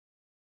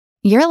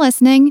You're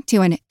listening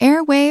to an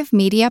Airwave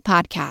Media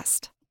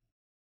Podcast.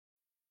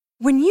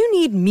 When you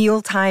need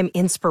mealtime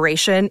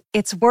inspiration,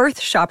 it's worth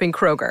shopping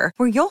Kroger,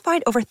 where you'll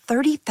find over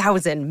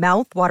 30,000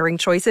 mouth-watering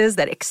choices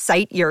that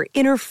excite your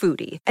inner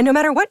foodie. And no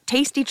matter what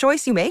tasty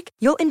choice you make,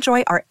 you'll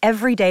enjoy our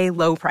everyday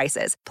low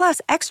prices, plus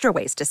extra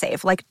ways to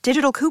save, like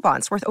digital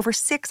coupons worth over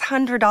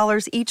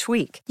 $600 each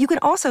week. You can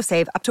also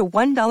save up to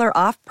 $1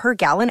 off per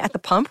gallon at the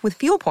pump with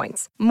fuel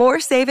points.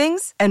 More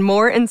savings and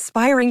more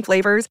inspiring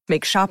flavors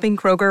make shopping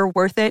Kroger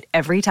worth it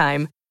every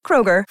time.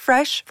 Kroger,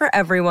 fresh for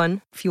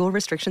everyone. Fuel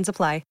restrictions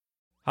apply.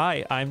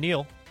 Hi, I'm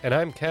Neil. And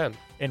I'm Ken.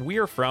 And we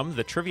are from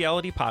the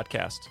Triviality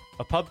Podcast,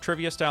 a pub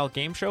trivia-style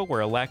game show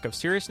where a lack of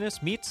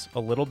seriousness meets a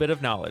little bit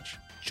of knowledge.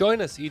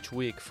 Join us each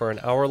week for an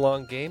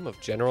hour-long game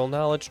of general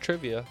knowledge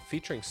trivia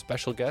featuring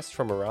special guests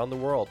from around the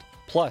world,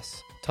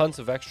 plus tons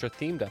of extra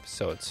themed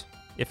episodes.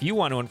 If you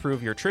want to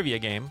improve your trivia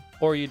game,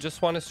 or you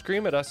just want to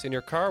scream at us in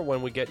your car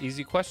when we get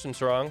easy questions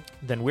wrong,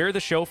 then we're the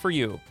show for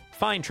you.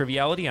 Find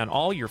Triviality on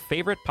all your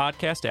favorite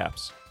podcast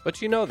apps.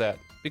 But you know that,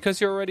 because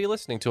you're already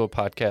listening to a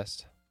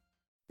podcast.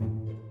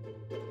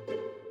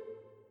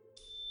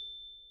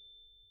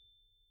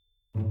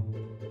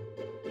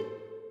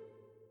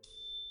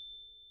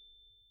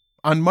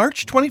 On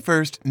March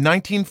 21st,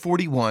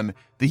 1941,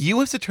 the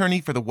U.S.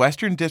 Attorney for the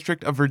Western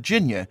District of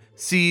Virginia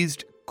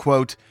seized,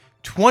 quote,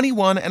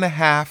 21 and a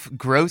half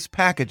gross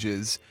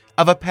packages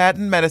of a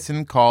patent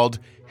medicine called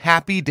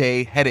Happy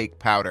Day Headache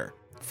Powder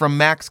from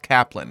Max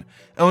Kaplan,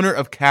 owner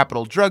of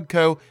Capital Drug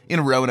Co.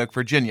 in Roanoke,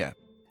 Virginia,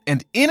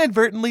 and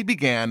inadvertently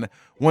began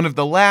one of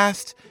the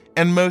last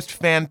and most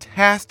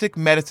fantastic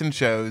medicine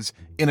shows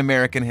in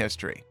American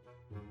history.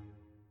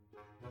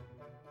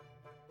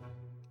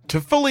 To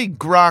fully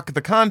grok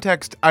the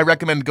context, I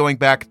recommend going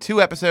back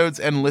 2 episodes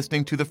and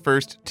listening to the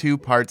first 2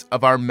 parts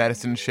of our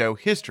medicine show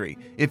history,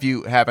 if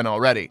you haven't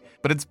already.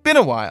 But it's been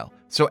a while,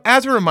 so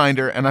as a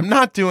reminder, and I'm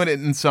not doing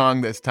it in song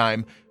this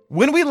time,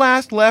 when we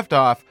last left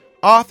off,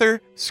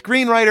 author,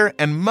 screenwriter,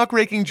 and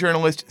muckraking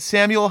journalist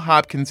Samuel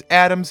Hopkins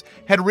Adams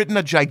had written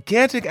a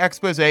gigantic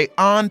exposé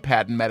on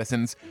patent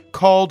medicines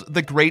called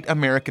The Great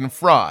American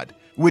Fraud,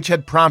 which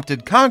had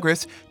prompted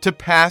Congress to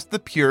pass the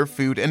Pure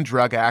Food and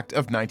Drug Act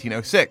of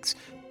 1906.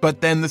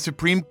 But then the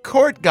Supreme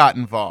Court got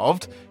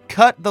involved,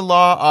 cut the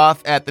law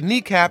off at the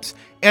kneecaps,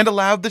 and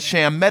allowed the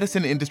sham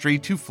medicine industry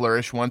to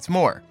flourish once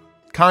more.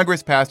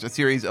 Congress passed a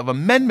series of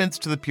amendments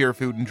to the Pure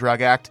Food and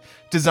Drug Act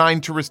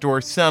designed to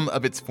restore some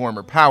of its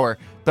former power,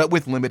 but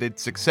with limited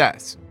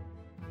success.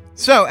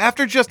 So,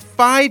 after just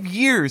 5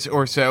 years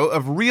or so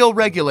of real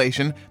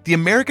regulation, the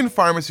American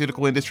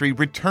pharmaceutical industry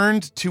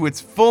returned to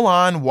its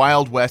full-on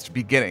Wild West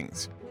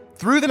beginnings.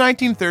 Through the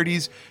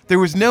 1930s, there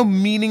was no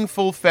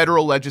meaningful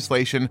federal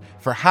legislation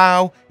for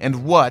how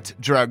and what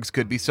drugs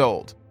could be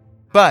sold.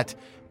 But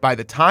by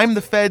the time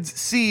the feds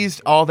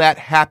seized all that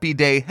Happy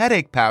Day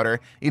headache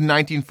powder in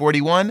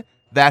 1941,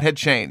 that had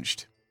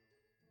changed.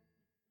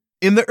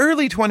 In the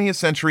early 20th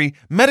century,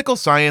 medical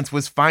science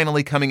was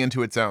finally coming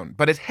into its own,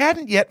 but it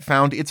hadn't yet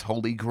found its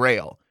holy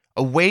grail,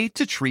 a way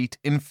to treat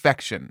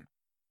infection.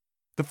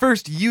 The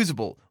first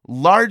usable,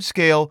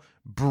 large-scale,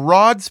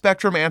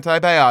 broad-spectrum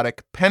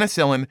antibiotic,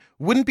 penicillin,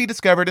 wouldn't be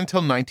discovered until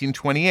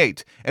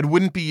 1928 and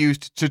wouldn't be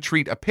used to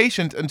treat a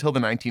patient until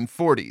the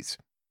 1940s.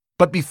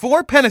 But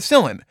before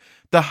penicillin,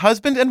 the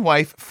husband and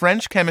wife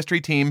French chemistry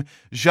team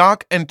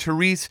Jacques and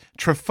Therese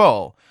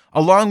Truffaut,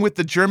 along with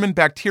the German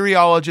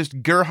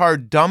bacteriologist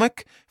Gerhard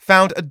Dommek,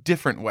 found a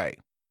different way.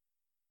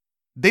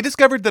 They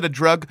discovered that a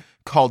drug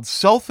called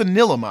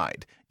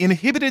sulfanilamide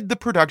inhibited the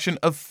production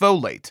of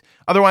folate,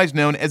 otherwise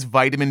known as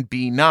vitamin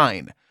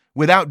B9.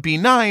 Without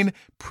B9,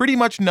 pretty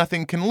much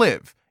nothing can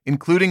live,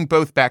 including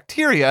both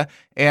bacteria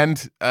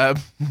and,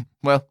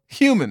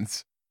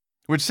 humans.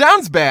 Which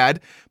sounds bad,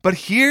 but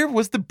here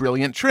was the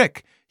brilliant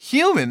trick.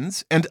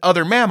 Humans and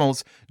other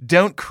mammals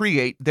don't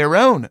create their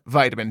own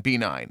vitamin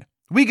B9.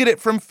 We get it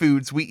from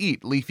foods we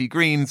eat, leafy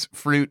greens,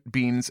 fruit,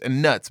 beans,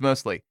 and nuts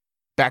mostly.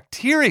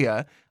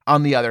 Bacteria,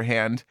 on the other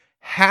hand,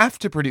 have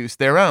to produce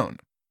their own.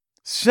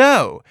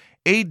 So,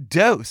 a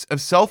dose of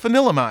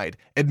sulfanilamide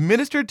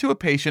administered to a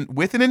patient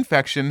with an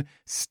infection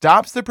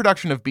stops the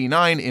production of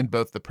B9 in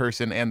both the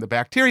person and the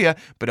bacteria,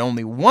 but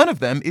only one of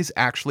them is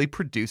actually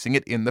producing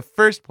it in the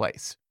first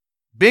place.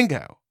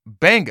 Bingo,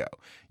 bango,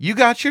 you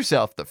got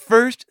yourself the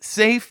first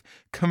safe,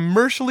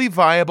 commercially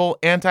viable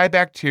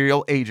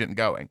antibacterial agent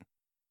going.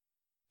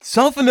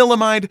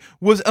 Sulfanilamide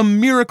was a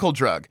miracle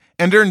drug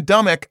and earned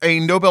Dommek a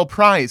Nobel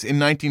Prize in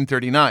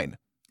 1939.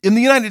 In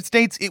the United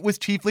States, it was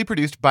chiefly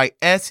produced by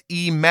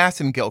S.E.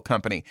 Massengill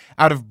Company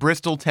out of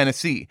Bristol,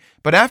 Tennessee.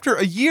 But after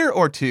a year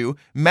or two,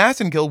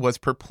 Massengill was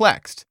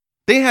perplexed.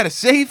 They had a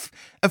safe,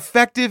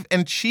 effective,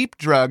 and cheap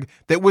drug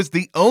that was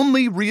the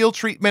only real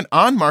treatment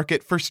on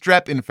market for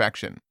strep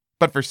infection.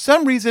 But for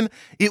some reason,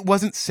 it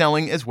wasn't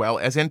selling as well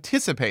as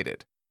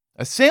anticipated.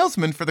 A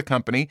salesman for the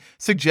company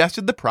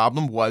suggested the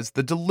problem was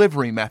the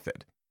delivery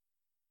method.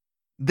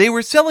 They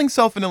were selling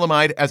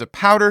sulfanilamide as a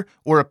powder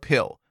or a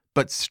pill,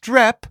 but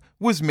strep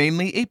was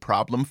mainly a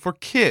problem for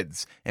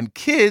kids, and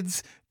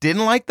kids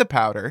didn't like the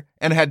powder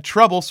and had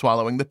trouble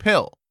swallowing the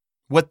pill.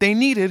 What they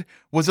needed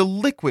was a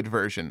liquid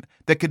version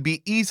that could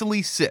be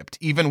easily sipped,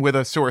 even with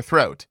a sore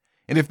throat.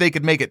 And if they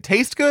could make it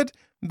taste good,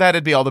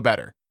 that'd be all the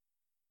better.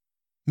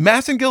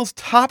 Massengill's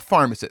top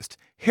pharmacist,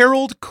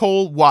 Harold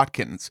Cole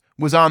Watkins,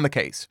 was on the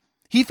case.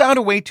 He found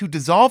a way to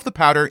dissolve the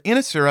powder in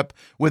a syrup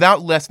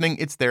without lessening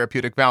its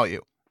therapeutic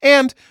value.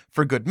 And,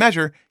 for good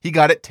measure, he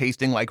got it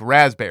tasting like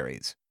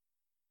raspberries.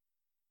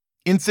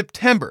 In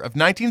September of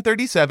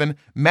 1937,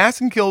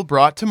 Massengill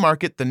brought to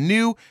market the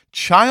new,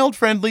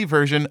 child-friendly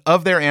version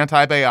of their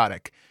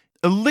antibiotic,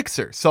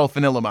 elixir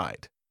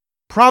sulfanilamide.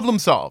 Problem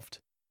solved.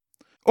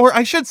 Or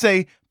I should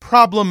say,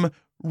 problem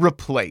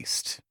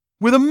replaced,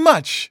 with a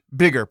much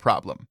bigger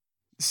problem.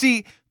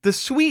 See, the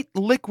sweet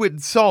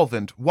liquid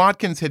solvent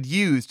Watkins had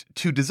used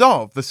to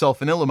dissolve the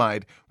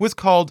sulfanilamide was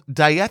called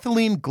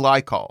diethylene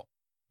glycol,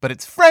 but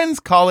its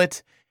friends call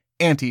it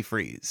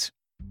antifreeze.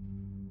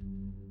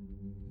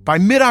 By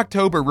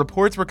mid-October,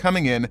 reports were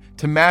coming in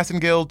to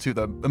Massengill, to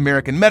the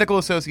American Medical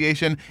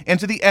Association, and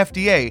to the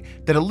FDA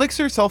that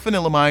elixir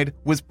sulfanilamide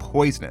was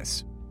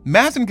poisonous.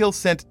 Massengill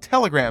sent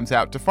telegrams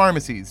out to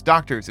pharmacies,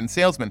 doctors, and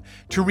salesmen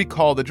to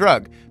recall the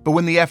drug, but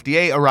when the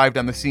FDA arrived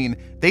on the scene,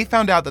 they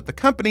found out that the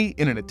company,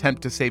 in an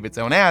attempt to save its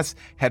own ass,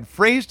 had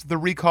phrased the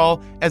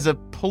recall as a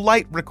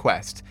polite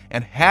request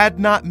and had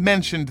not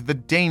mentioned the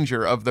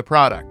danger of the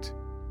product.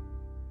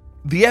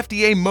 The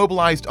FDA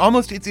mobilized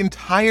almost its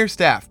entire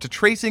staff to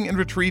tracing and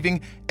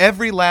retrieving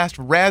every last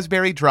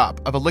raspberry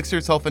drop of elixir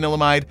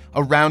sulfanilamide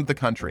around the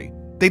country.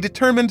 They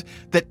determined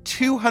that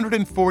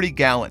 240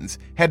 gallons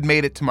had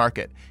made it to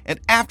market, and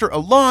after a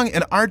long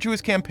and arduous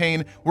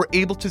campaign, were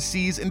able to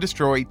seize and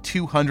destroy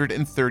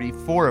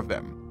 234 of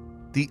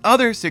them. The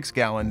other 6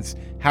 gallons,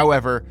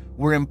 however,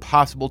 were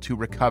impossible to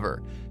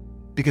recover,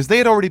 because they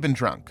had already been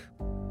drunk.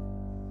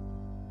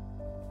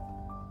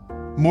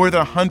 More than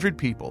 100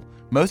 people,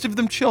 most of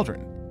them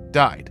children,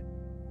 died.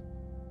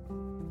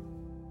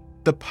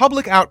 The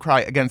public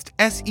outcry against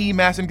S.E.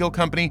 Massengill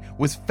Company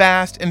was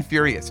fast and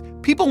furious.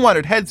 People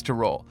wanted heads to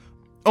roll.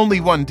 Only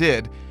one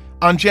did.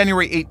 On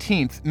January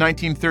 18th,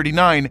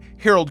 1939,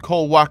 Harold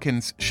Cole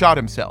Watkins shot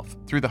himself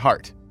through the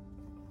heart.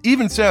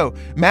 Even so,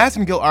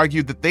 Massengill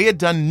argued that they had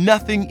done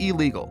nothing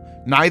illegal.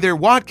 Neither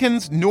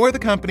Watkins nor the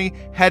company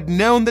had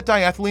known that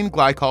diethylene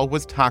glycol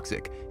was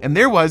toxic, and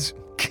there was,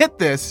 get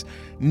this,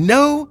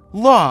 no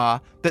law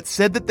that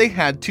said that they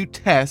had to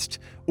test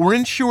or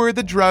ensure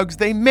the drugs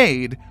they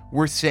made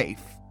were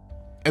safe.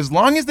 As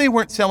long as they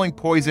weren't selling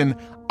poison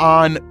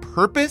on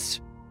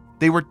purpose,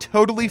 they were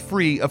totally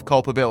free of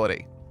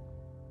culpability.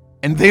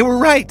 And they were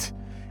right.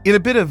 In a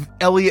bit of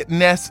Elliot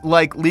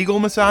Ness-like legal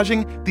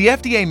massaging, the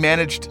FDA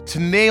managed to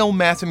nail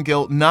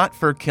Massengill not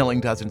for killing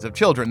dozens of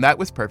children, that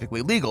was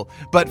perfectly legal,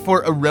 but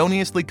for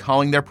erroneously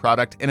calling their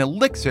product an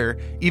elixir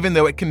even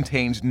though it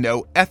contained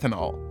no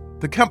ethanol.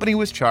 The company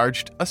was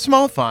charged a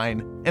small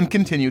fine and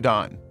continued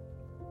on.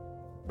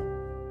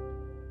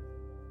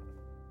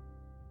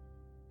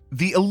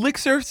 The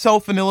elixir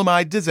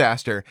sulfanilamide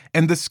disaster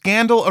and the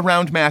scandal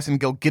around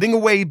Massengill getting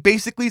away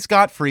basically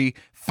scot-free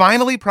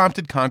finally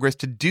prompted Congress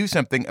to do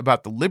something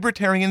about the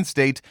libertarian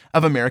state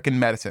of American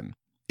medicine.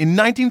 In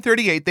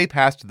 1938, they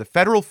passed the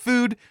Federal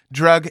Food,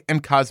 Drug,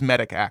 and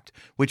Cosmetic Act,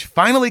 which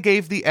finally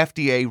gave the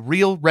FDA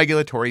real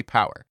regulatory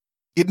power.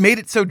 It made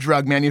it so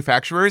drug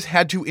manufacturers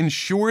had to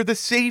ensure the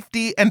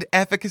safety and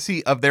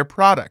efficacy of their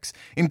products,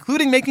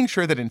 including making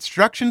sure that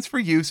instructions for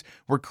use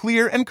were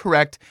clear and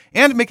correct,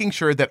 and making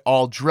sure that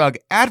all drug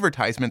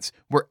advertisements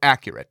were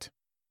accurate.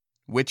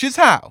 Which is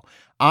how,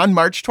 on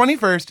March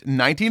 21st,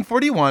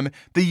 1941,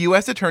 the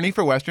U.S. Attorney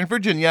for Western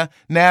Virginia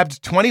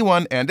nabbed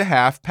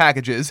 21.5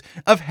 packages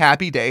of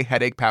Happy Day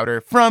headache powder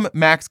from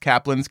Max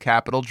Kaplan's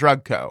Capital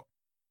Drug Co.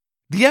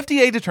 The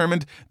FDA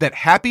determined that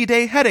Happy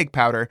Day headache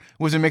powder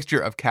was a mixture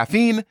of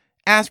caffeine,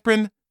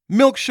 aspirin,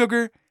 milk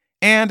sugar,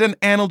 and an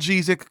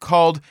analgesic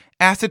called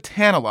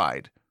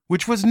acetanilide,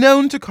 which was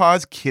known to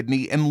cause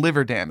kidney and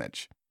liver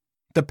damage.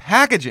 The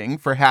packaging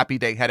for Happy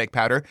Day headache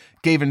powder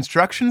gave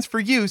instructions for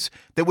use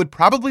that would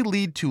probably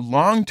lead to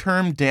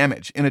long-term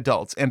damage in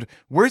adults, and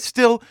worse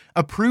still,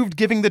 approved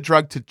giving the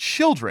drug to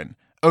children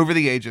over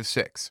the age of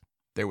 6.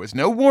 There was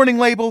no warning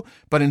label,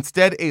 but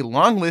instead a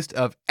long list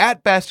of,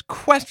 at best,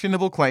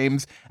 questionable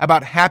claims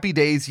about Happy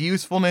Day's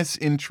usefulness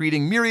in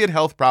treating myriad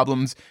health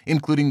problems,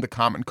 including the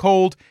common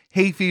cold,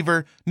 hay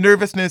fever,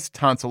 nervousness,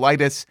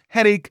 tonsillitis,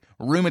 headache,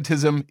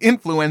 rheumatism,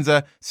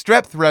 influenza,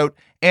 strep throat,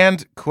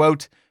 and,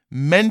 quote,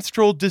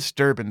 menstrual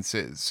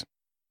disturbances.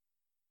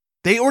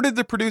 They ordered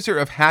the producer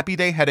of Happy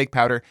Day headache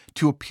powder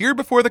to appear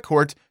before the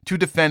court to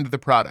defend the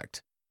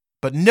product,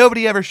 but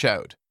nobody ever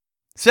showed.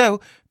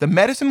 So, the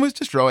medicine was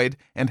destroyed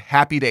and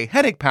Happy Day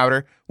headache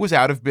powder was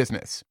out of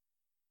business.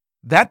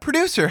 That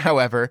producer,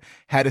 however,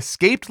 had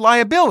escaped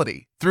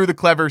liability through the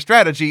clever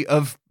strategy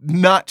of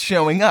not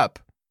showing up.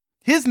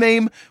 His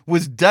name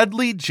was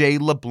Dudley J.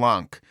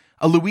 LeBlanc,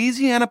 a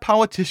Louisiana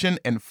politician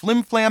and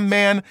flim-flam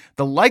man,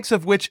 the likes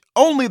of which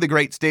only the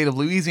great state of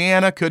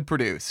Louisiana could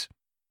produce.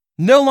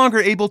 No longer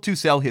able to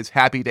sell his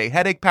Happy Day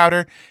headache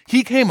powder,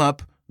 he came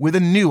up with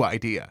a new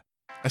idea.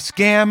 A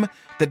scam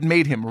that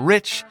made him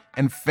rich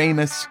and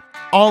famous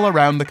all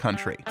around the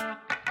country.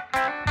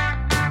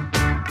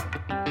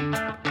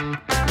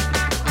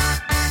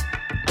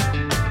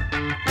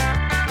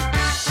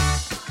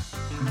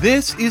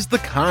 This is The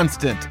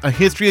Constant, a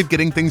history of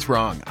getting things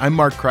wrong. I'm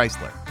Mark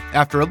Chrysler.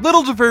 After a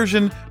little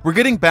diversion, we're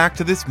getting back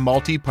to this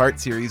multi-part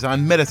series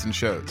on medicine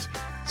shows.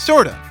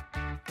 Sort of.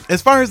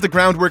 As far as the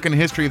groundwork and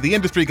history of the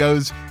industry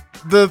goes,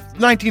 the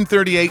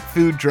 1938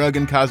 Food, Drug,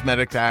 and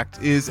Cosmetic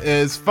Act is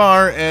as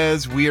far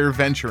as we're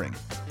venturing.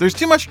 There's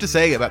too much to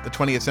say about the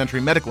 20th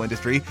century medical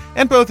industry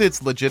and both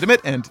its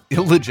legitimate and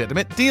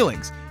illegitimate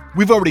dealings.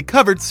 We've already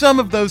covered some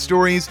of those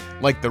stories,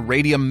 like the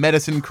radium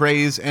medicine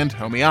craze and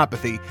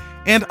homeopathy,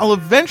 and I'll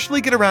eventually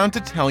get around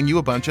to telling you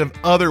a bunch of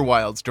other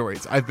wild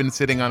stories. I've been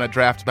sitting on a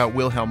draft about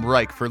Wilhelm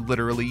Reich for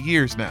literally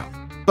years now.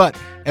 But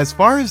as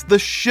far as the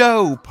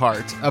show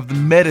part of the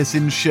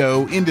medicine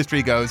show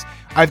industry goes,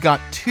 I've got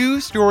 2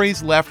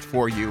 stories left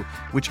for you,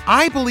 which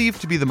I believe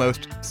to be the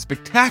most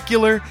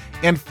spectacular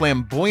and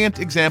flamboyant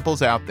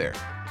examples out there.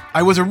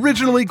 I was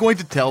originally going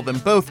to tell them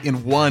both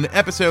in one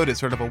episode as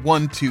sort of a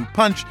 1-2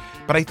 punch,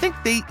 but I think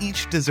they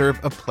each deserve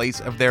a place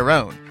of their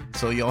own.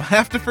 So you'll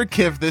have to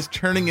forgive this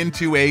turning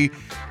into a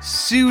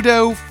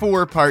pseudo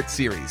 4-part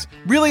series.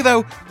 Really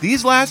though,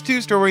 these last 2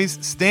 stories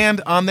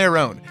stand on their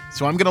own,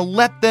 so I'm gonna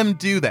let them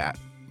do that.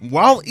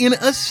 While in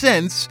a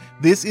sense,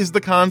 this is The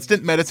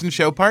Constant Medicine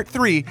Show Part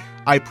 3,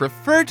 I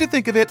prefer to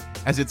think of it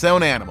as its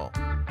own animal.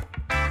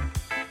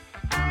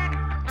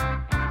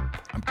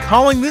 I'm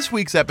calling this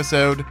week's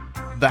episode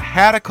The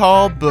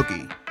Hadacol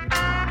Boogie.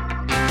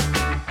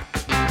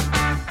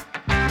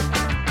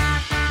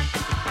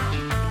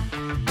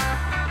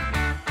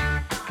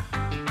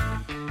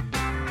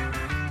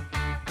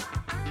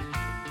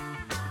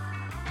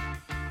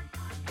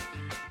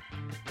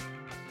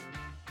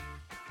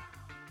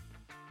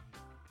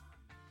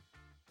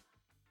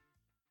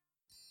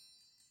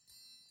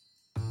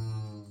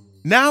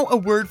 Now a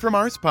word from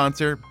our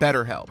sponsor,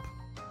 BetterHelp.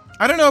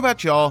 I don't know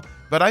about y'all,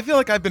 but I feel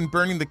like I've been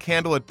burning the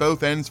candle at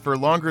both ends for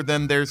longer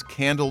than there's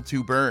candle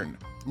to burn.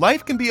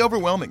 Life can be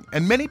overwhelming,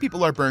 and many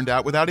people are burned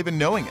out without even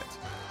knowing it.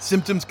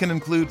 Symptoms can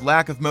include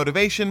lack of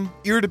motivation,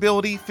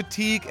 irritability,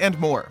 fatigue, and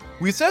more.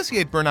 We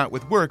associate burnout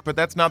with work, but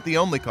that's not the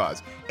only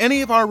cause.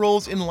 Any of our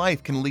roles in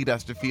life can lead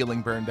us to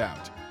feeling burned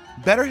out.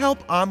 BetterHelp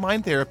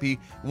Online Therapy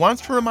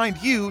wants to remind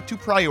you to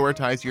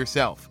prioritize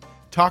yourself.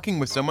 Talking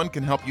with someone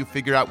can help you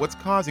figure out what's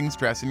causing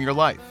stress in your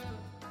life.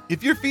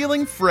 If you're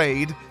feeling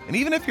frayed, and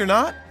even if you're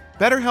not,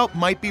 BetterHelp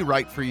might be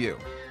right for you.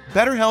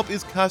 BetterHelp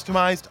is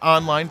customized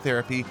online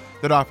therapy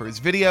that offers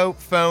video,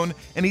 phone,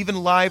 and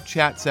even live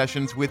chat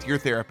sessions with your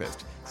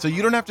therapist, so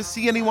you don't have to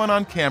see anyone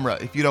on camera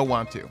if you don't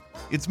want to.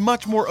 It's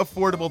much more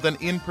affordable than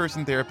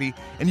in-person therapy,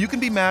 and you can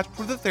be matched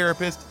with a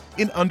therapist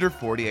in under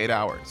 48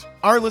 hours.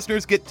 Our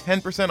listeners get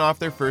 10% off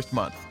their first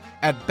month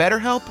at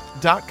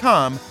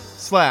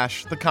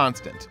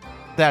betterhelp.com/theconstant.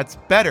 That's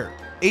better,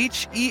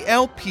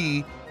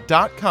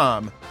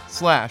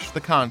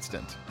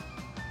 HELP.com/theconstant.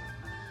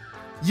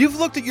 You've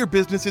looked at your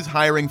business's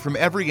hiring from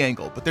every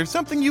angle, but there's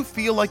something you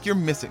feel like you're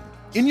missing.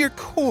 In your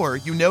core,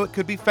 you know it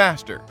could be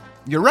faster.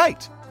 You're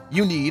right.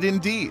 You need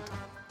Indeed.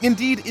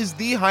 Indeed is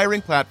the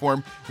hiring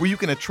platform where you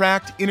can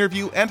attract,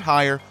 interview, and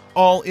hire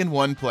all in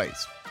one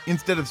place.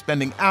 Instead of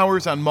spending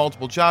hours on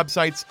multiple job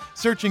sites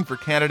searching for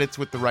candidates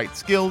with the right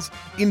skills,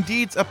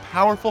 Indeed's a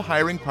powerful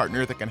hiring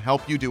partner that can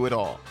help you do it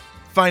all.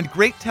 Find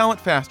great talent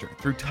faster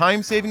through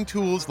time-saving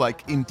tools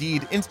like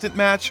Indeed Instant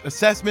Match,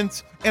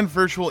 assessments, and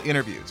virtual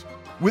interviews.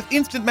 With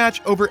Instant Match,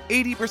 over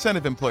 80%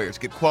 of employers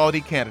get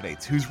quality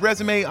candidates whose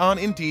resume on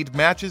Indeed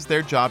matches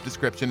their job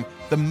description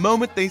the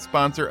moment they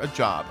sponsor a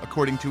job,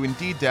 according to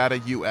Indeed Data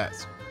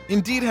US.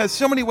 Indeed has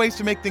so many ways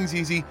to make things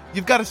easy,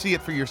 you've got to see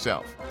it for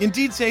yourself.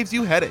 Indeed saves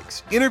you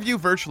headaches. Interview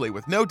virtually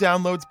with no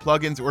downloads,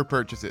 plugins, or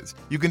purchases.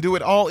 You can do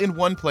it all in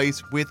one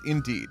place with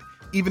Indeed.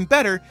 Even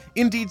better,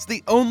 Indeed's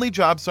the only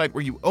job site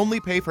where you only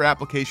pay for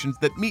applications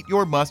that meet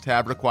your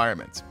must-have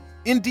requirements.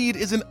 Indeed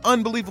is an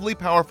unbelievably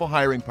powerful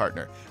hiring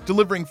partner,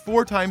 delivering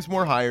 4 times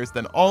more hires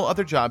than all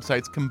other job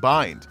sites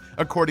combined,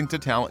 according to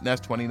Talent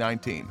Nest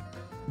 2019.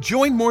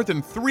 Join more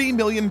than 3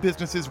 million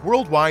businesses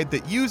worldwide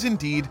that use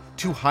Indeed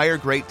to hire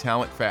great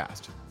talent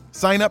fast.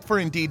 Sign up for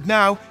Indeed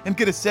now and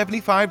get a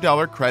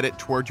 $75 credit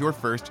toward your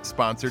first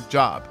sponsored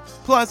job.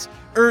 Plus,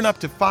 earn up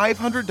to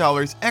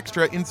 $500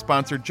 extra in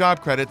sponsored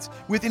job credits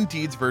with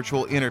Indeed's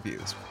virtual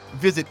interviews.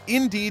 Visit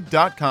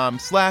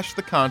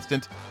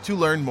Indeed.com/theconstant to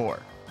learn more.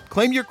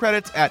 Claim your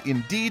credits at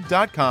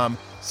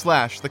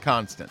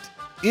Indeed.com/theconstant.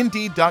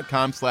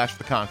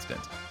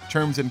 Indeed.com/theconstant.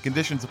 Terms and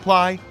conditions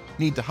apply.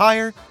 Need to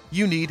hire?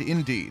 You need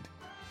Indeed.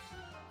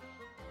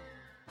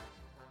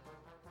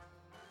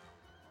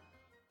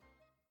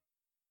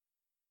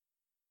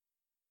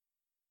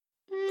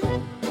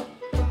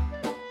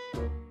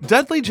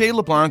 Dudley J.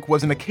 LeBlanc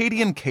was an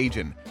Acadian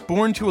Cajun,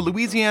 born to a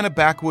Louisiana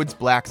backwoods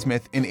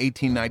blacksmith in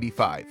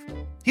 1895.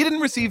 He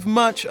didn't receive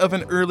much of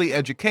an early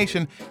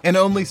education and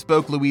only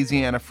spoke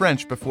Louisiana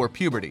French before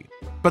puberty.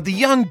 But the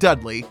young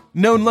Dudley,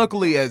 known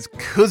locally as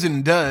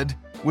Cousin Dud,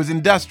 was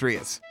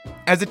industrious.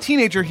 As a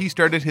teenager, he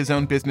started his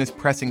own business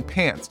pressing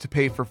pants to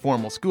pay for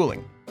formal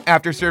schooling.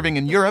 After serving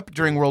in Europe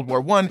during World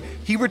War I,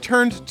 he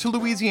returned to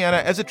Louisiana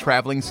as a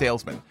traveling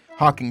salesman,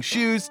 hawking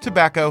shoes,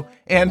 tobacco,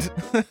 and,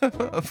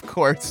 of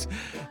course,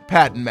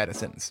 patent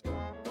medicines.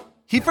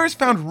 He first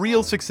found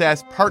real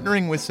success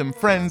partnering with some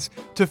friends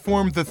to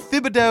form the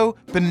Thibodeau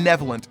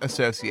Benevolent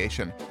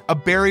Association, a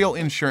burial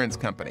insurance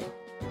company.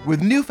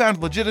 With newfound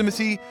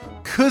legitimacy,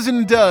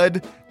 Cousin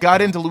Dud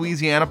got into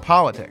Louisiana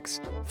politics,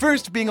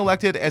 first being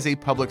elected as a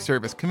public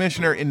service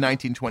commissioner in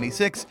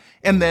 1926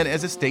 and then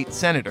as a state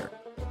senator.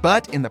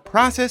 But in the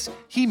process,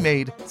 he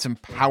made some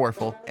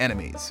powerful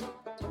enemies.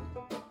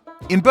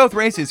 In both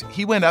races,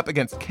 he went up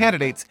against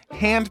candidates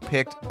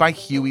handpicked by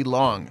Huey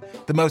Long,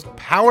 the most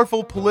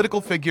powerful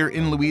political figure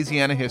in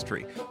Louisiana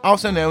history,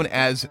 also known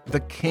as the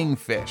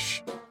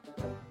Kingfish.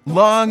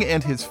 Long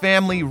and his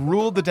family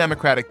ruled the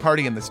Democratic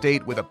Party in the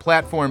state with a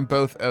platform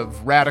both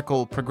of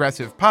radical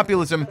progressive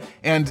populism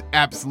and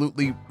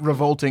absolutely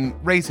revolting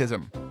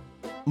racism.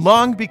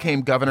 Long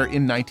became governor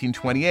in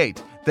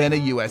 1928, then a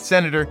U.S.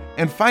 senator,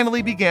 and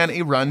finally began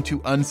a run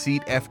to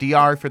unseat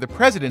FDR for the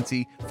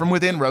presidency from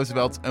within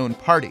Roosevelt's own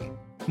party.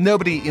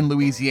 Nobody in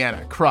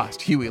Louisiana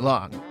crossed Huey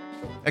Long,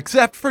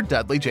 except for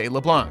Dudley J.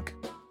 LeBlanc.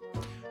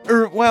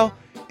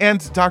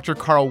 And Dr.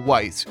 Carl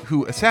Weiss,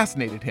 who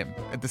assassinated him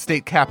at the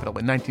state capitol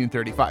in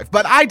 1935.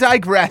 But I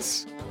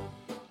digress!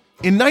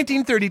 In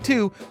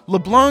 1932,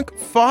 LeBlanc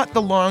fought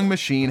the Long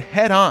machine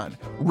head-on,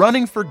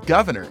 running for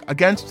governor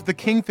against the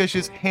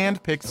Kingfish's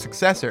hand-picked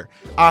successor,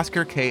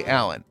 Oscar K.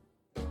 Allen.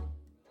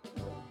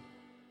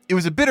 It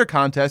was a bitter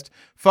contest,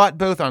 fought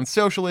both on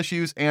social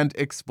issues and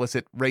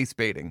explicit race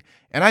baiting.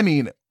 And I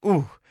mean,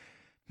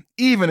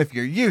 even if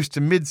you're used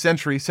to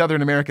mid-century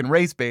Southern American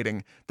race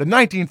baiting, the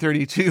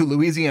 1932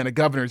 Louisiana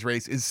governor's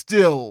race is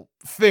still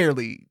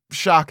fairly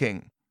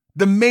shocking.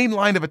 The main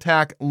line of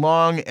attack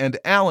Long and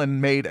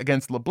Allen made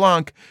against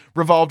LeBlanc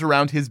revolved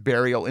around his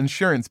burial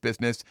insurance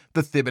business,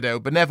 the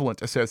Thibodeau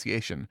Benevolent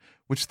Association,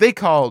 which they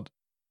called...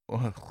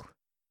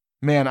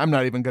 I'm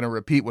not even going to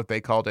repeat what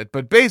they called it,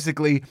 but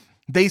basically,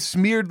 they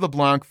smeared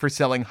LeBlanc for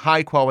selling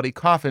high-quality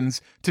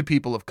coffins to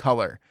people of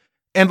color.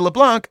 And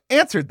LeBlanc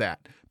answered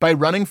that by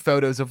running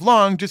photos of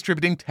Long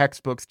distributing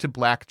textbooks to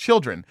black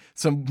children.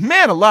 So,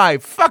 man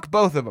alive, fuck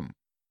both of them.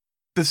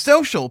 The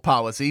social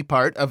policy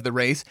part of the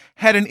race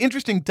had an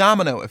interesting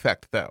domino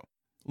effect, though.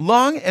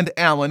 Long and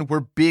Allen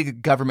were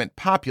big government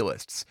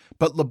populists,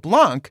 but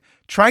LeBlanc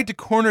tried to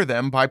corner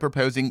them by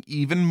proposing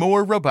even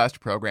more robust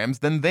programs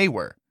than they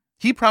were.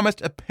 He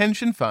promised a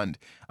pension fund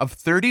of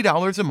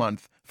 $30 a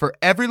month for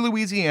every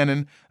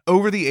Louisianan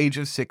over the age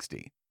of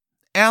 60.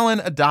 Allen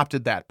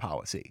adopted that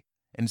policy,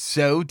 and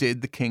so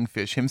did the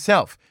Kingfish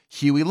himself,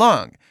 Huey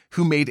Long,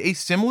 who made a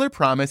similar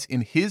promise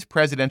in his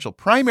presidential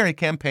primary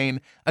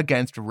campaign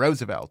against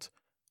Roosevelt.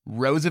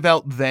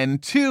 Roosevelt then,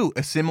 too,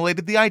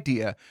 assimilated the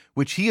idea,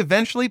 which he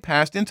eventually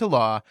passed into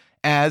law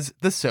as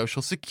the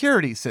Social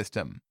Security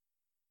system.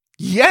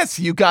 Yes,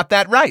 you got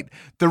that right.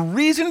 The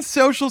reason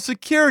Social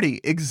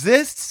Security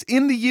exists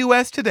in the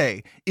U.S.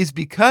 today is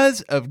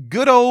because of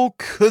good old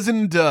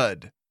Cousin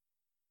Dud.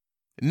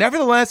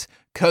 Nevertheless,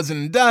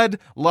 Cousin Dud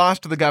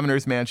lost the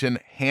governor's mansion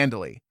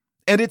handily.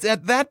 And it's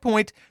at that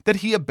point that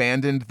he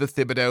abandoned the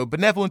Thibodeau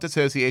Benevolent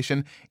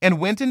Association and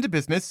went into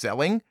business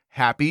selling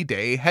Happy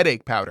Day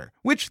headache powder,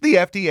 which the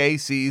FDA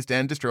seized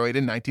and destroyed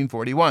in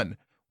 1941,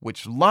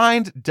 which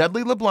lined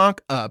Dudley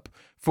LeBlanc up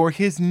for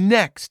his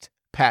next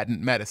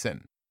patent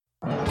medicine.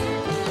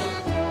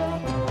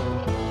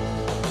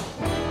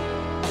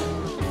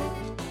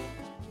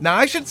 Now,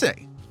 I should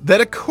say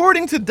that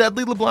according to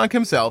Dudley LeBlanc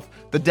himself,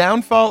 the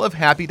downfall of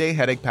Happy Day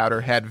headache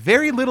powder had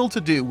very little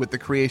to do with the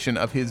creation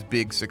of his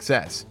big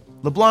success.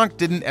 LeBlanc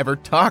didn't ever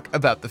talk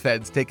about the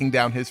feds taking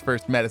down his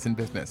first medicine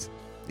business.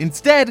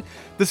 Instead,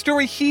 the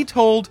story he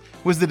told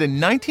was that in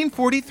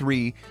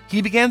 1943,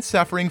 he began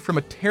suffering from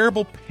a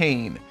terrible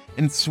pain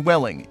and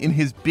swelling in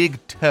his big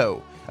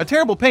toe, a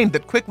terrible pain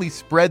that quickly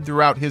spread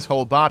throughout his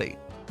whole body.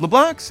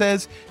 LeBlanc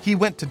says he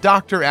went to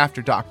doctor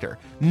after doctor,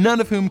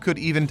 none of whom could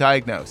even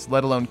diagnose,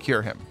 let alone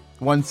cure him.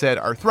 One said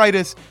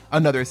arthritis,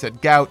 another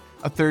said gout,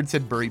 a third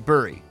said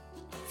buri-buri.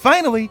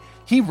 Finally,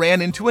 he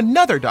ran into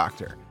another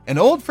doctor, an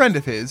old friend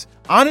of his,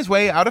 on his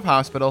way out of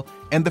hospital,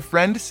 and the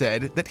friend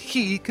said that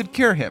he could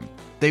cure him.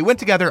 They went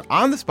together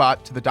on the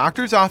spot to the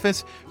doctor's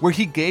office, where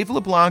he gave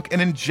LeBlanc an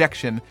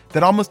injection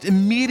that almost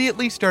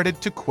immediately started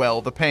to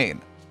quell the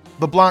pain.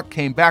 LeBlanc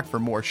came back for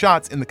more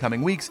shots in the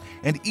coming weeks,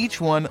 and each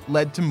one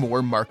led to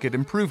more marked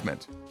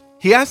improvement.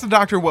 He asked the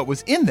doctor what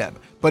was in them,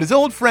 but his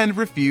old friend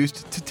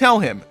refused to tell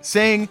him,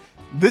 saying,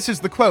 this is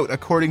the quote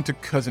according to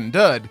Cousin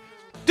Dud,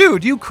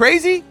 "Dude, you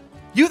crazy?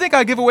 You think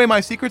I give away my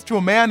secrets to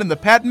a man in the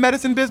patent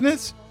medicine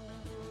business?"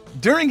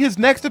 During his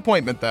next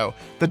appointment, though,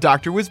 the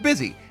doctor was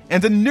busy,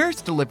 and a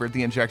nurse delivered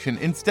the injection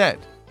instead.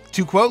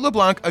 To quote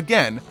LeBlanc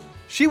again,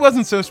 she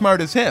wasn't so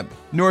smart as him,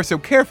 nor so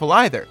careful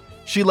either.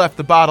 She left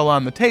the bottle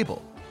on the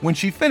table. When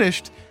she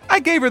finished, I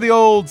gave her the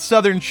old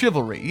Southern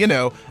chivalry,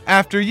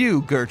 after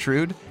you,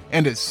 Gertrude,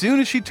 and as soon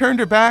as she turned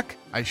her back,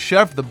 I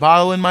shoved the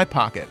bottle in my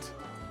pocket.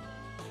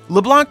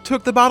 LeBlanc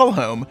took the bottle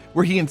home,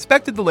 where he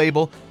inspected the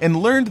label and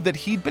learned that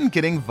he'd been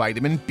getting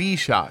vitamin B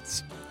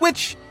shots,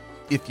 which,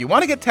 if you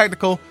want to get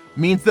technical,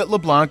 means that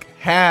LeBlanc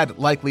had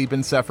likely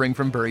been suffering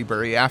from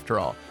beriberi after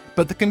all.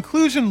 But the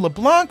conclusion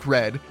LeBlanc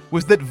read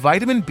was that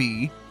vitamin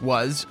B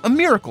was a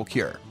miracle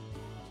cure.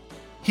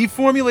 He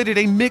formulated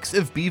a mix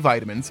of B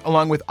vitamins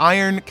along with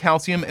iron,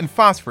 calcium, and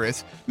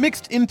phosphorus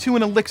mixed into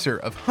an elixir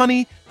of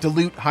honey,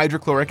 dilute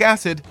hydrochloric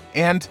acid,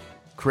 and,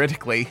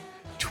 critically,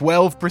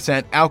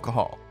 12%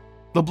 alcohol.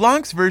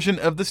 LeBlanc's version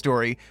of the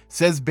story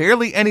says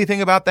barely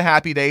anything about the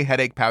Happy Day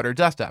headache powder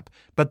dust-up,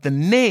 but the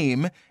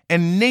name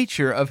and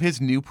nature of his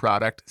new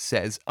product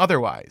says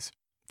otherwise.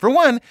 For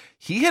one,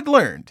 he had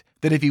learned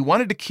that if he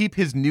wanted to keep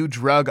his new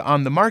drug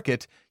on the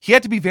market, he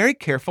had to be very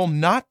careful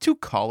not to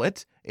call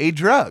it a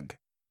drug.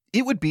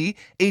 It would be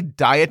a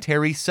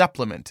dietary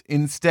supplement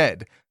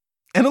instead,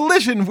 an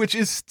elision which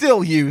is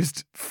still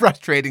used,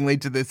 frustratingly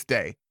to this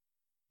day,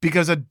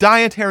 because a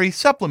dietary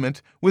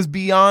supplement was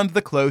beyond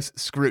the close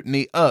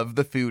scrutiny of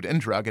the Food and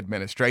Drug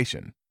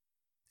Administration.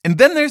 And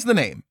then there's the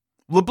name.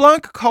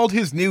 LeBlanc called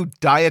his new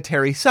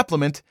dietary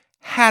supplement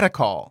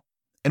Hadacol,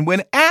 and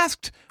when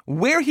asked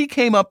where he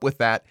came up with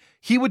that,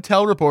 he would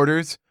tell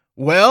reporters,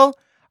 "Well,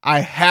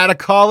 I had to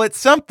call it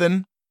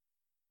something."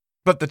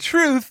 But the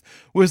truth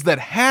was that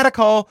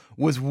Hadacol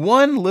was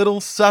one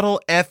little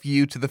subtle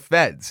FU to the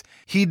feds.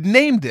 He'd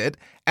named it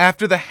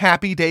after the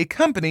Happy Day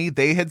company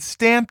they had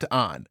stamped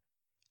on.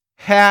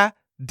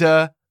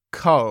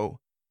 Hadacol,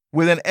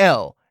 with an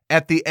L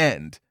at the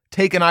end,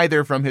 taken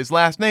either from his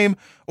last name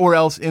or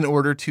else in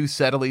order to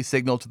subtly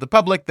signal to the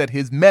public that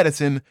his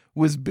medicine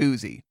was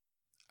boozy.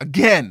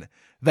 Again,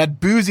 that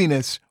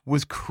booziness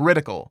was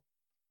critical.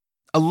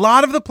 A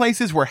lot of the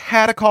places where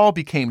Hadacol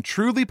became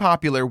truly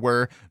popular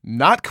were,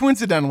 not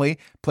coincidentally,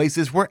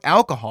 places where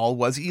alcohol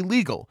was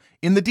illegal,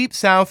 in the Deep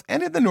South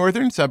and in the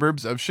northern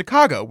suburbs of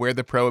Chicago, where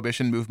the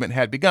Prohibition movement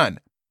had begun.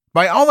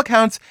 By all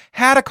accounts,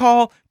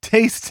 Hadacol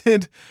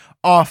tasted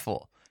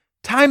awful.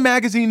 Time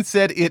magazine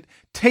said it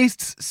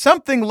tastes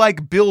something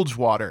like bilge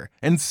water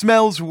and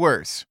smells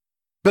worse.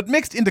 But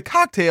mixed into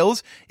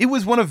cocktails, it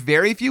was one of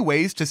very few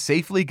ways to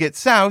safely get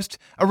soused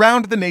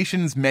around the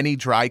nation's many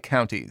dry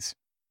counties.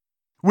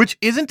 Which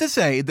isn't to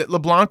say that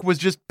LeBlanc was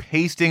just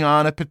pasting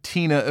on a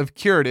patina of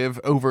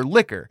curative over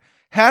liquor.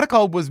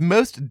 Hadacol was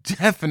most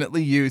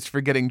definitely used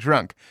for getting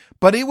drunk,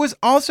 but it was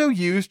also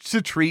used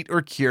to treat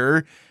or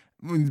cure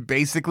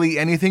basically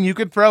anything you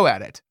could throw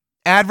at it.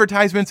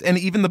 Advertisements and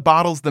even the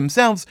bottles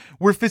themselves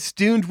were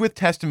festooned with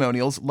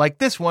testimonials like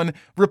this one,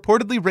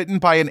 reportedly written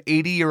by an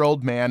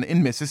 80-year-old man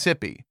in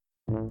Mississippi.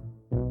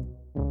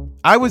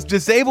 "I was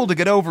disabled to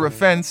get over a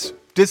fence,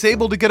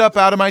 disabled to get up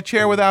out of my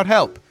chair without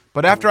help.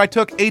 But after I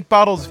took 8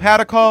 bottles of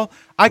Hadacol,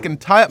 I can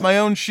tie up my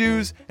own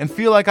shoes and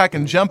feel like I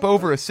can jump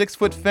over a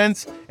 6-foot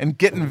fence and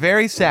getting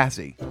very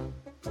sassy."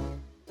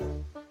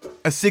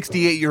 A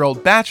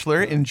 68-year-old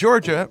bachelor in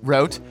Georgia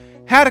wrote,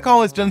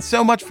 "Hadacol has done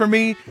so much for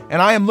me, and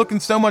I am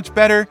looking so much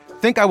better,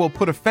 think I will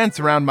put a fence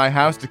around my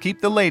house to keep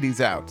the ladies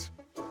out."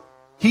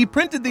 He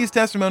printed these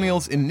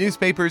testimonials in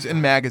newspapers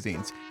and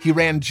magazines. He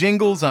ran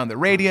jingles on the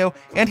radio,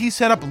 and he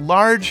set up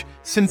large,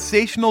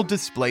 sensational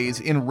displays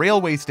in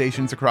railway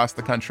stations across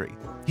the country.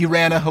 He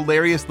ran a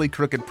hilariously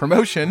crooked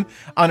promotion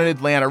on an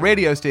Atlanta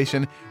radio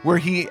station where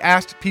he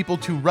asked people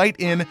to write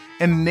in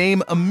and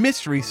name a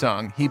mystery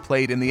song he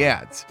played in the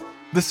ads.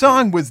 The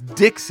song was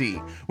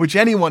Dixie, which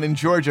anyone in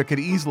Georgia could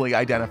easily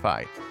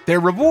identify. Their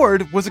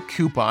reward was a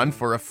coupon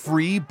for a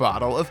free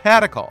bottle of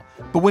Hadacol.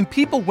 But when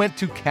people went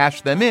to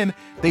cash them in,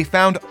 they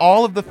found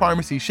all of the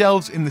pharmacy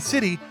shelves in the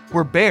city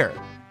were bare,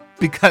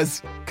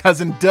 because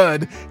Cousin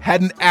Dud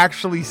hadn't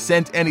actually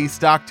sent any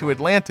stock to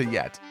Atlanta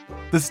yet.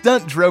 The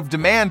stunt drove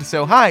demand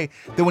so high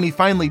that when he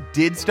finally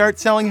did start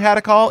selling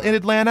Hadacol in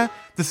Atlanta,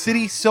 the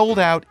city sold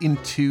out in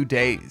 2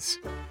 days.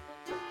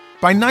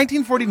 By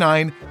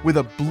 1949, with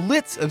a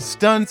blitz of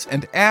stunts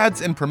and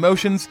ads and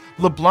promotions,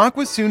 LeBlanc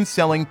was soon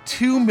selling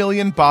 2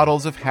 million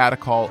bottles of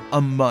Hadacol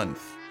a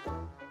month.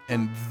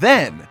 And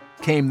then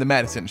came the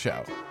medicine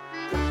show.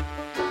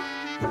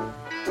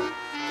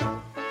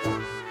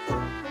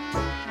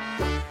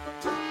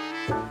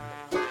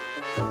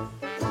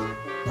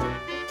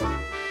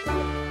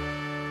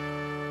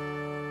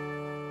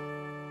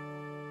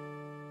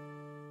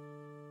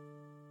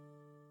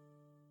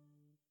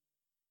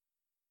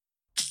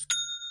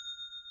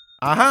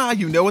 Aha,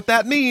 you know what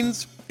that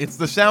means. It's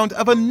the sound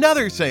of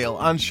another sale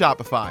on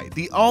Shopify,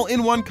 the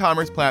all-in-one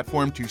commerce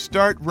platform to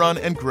start, run,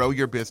 and grow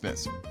your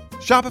business.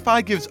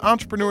 Shopify gives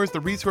entrepreneurs the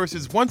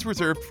resources once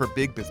reserved for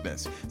big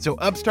business, so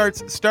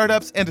upstarts,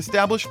 startups, and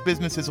established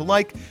businesses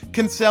alike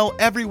can sell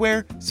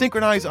everywhere,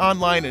 synchronize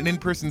online and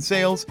in-person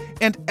sales,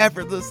 and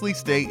effortlessly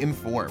stay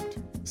informed.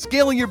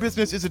 Scaling your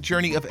business is a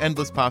journey of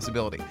endless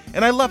possibility,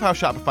 and I love how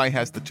Shopify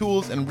has the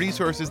tools and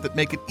resources that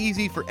make it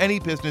easy for any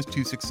business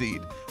to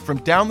succeed, from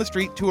down the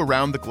street to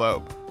around the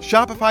globe.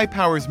 Shopify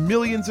powers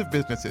millions of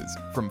businesses,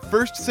 from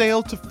first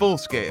sale to full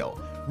scale.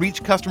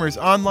 Reach customers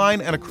online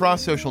and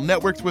across social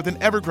networks with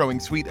an ever-growing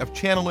suite of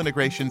channel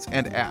integrations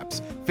and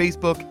apps: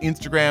 Facebook,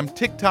 Instagram,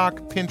 TikTok,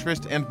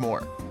 Pinterest, and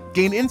more.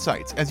 Gain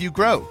insights as you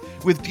grow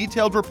with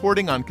detailed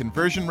reporting on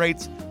conversion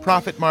rates,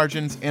 profit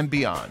margins, and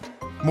beyond.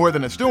 More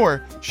than a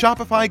store,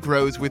 Shopify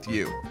grows with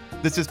you.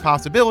 This is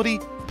Possibility,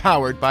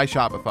 powered by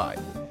Shopify.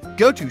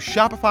 Go to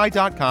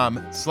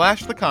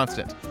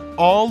shopify.com/theconstant,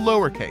 all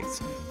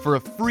lowercase, for a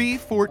free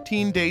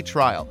 14-day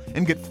trial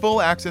and get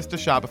full access to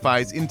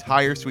Shopify's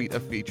entire suite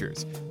of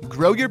features.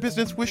 Grow your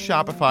business with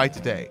Shopify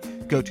today.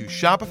 Go to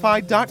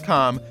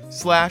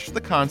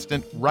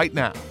shopify.com/theconstant right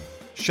now.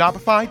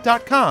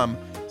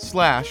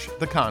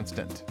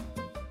 Shopify.com/theconstant.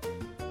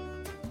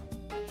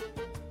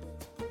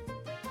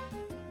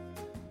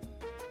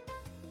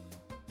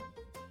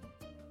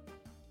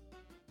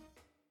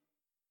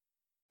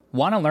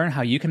 Want to learn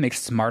how you can make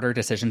smarter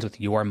decisions with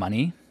your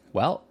money?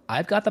 Well,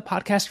 I've got the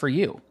podcast for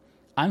you.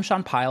 I'm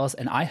Sean Piles,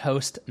 and I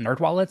host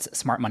NerdWallet's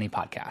Smart Money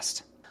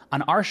Podcast.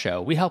 On our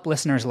show, we help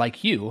listeners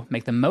like you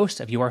make the most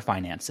of your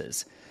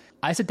finances.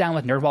 I sit down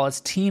with NerdWallet's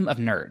team of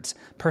nerds,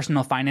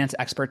 personal finance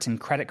experts in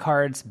credit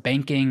cards,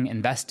 banking,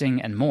 investing,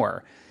 and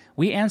more.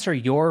 We answer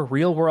your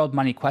real-world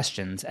money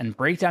questions and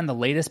break down the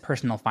latest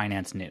personal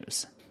finance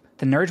news.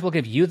 The nerds will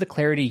give you the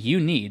clarity you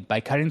need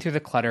by cutting through the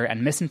clutter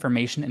and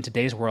misinformation in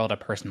today's world of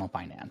personal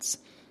finance.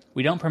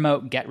 We don't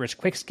promote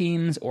get-rich-quick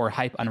schemes or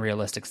hype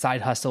unrealistic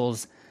side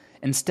hustles.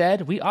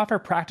 Instead, we offer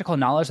practical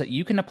knowledge that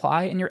you can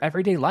apply in your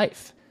everyday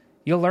life.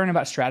 You'll learn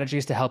about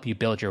strategies to help you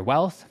build your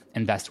wealth,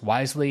 invest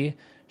wisely,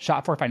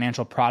 shop for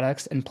financial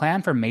products, and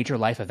plan for major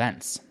life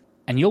events.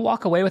 And you'll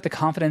walk away with the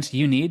confidence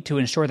you need to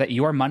ensure that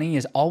your money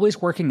is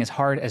always working as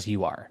hard as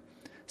you are.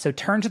 So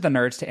turn to the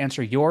nerds to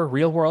answer your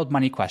real-world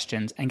money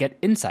questions and get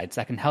insights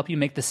that can help you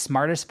make the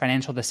smartest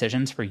financial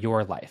decisions for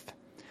your life.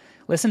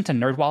 Listen to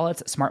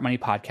NerdWallet's Smart Money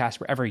Podcast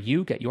wherever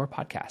you get your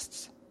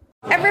podcasts.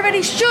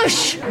 Everybody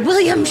shush!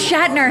 William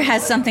Shatner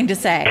has something to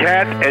say.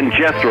 Cat and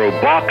Jethro,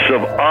 box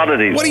of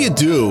oddities. What do you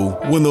do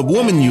when the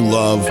woman you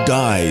love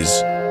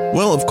dies?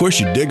 Well, of course,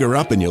 you dig her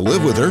up and you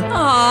live with her.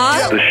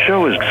 Aww. The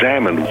show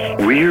examines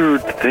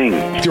weird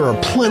things. There are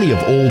plenty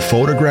of old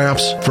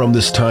photographs from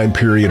this time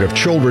period of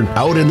children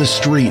out in the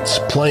streets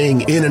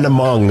playing in and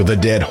among the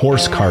dead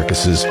horse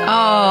carcasses.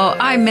 Oh,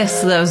 I miss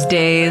those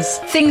days.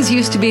 Things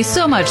used to be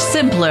so much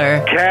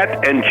simpler.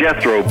 Cat and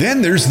Jethro.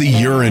 Then there's the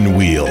urine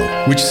wheel,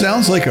 which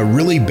sounds like a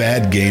really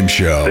bad game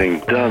show.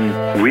 They've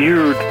done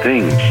weird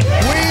things.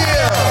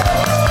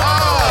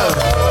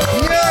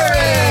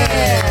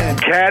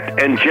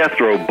 Cat and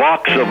Jethro,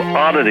 box of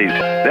oddities.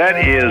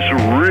 That is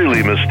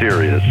really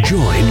mysterious.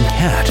 Join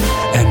Cat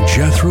and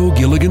Jethro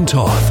Gilligan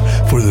Toth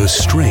for the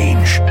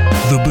strange,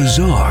 the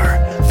bizarre,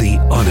 the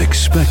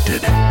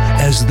unexpected,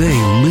 as they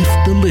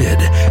lift the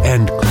lid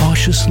and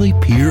cautiously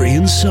peer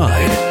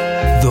inside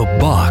the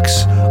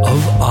Box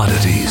of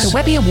Oddities. The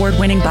Webby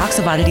Award-winning Box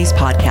of Oddities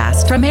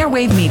podcast from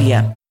Airwave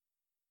Media.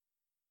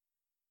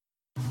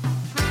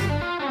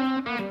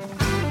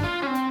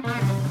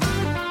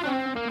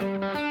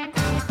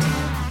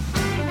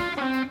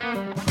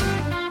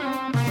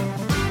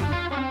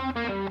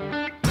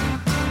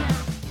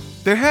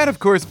 There had, of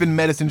course, been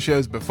medicine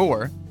shows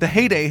before. The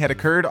heyday had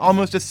occurred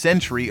almost a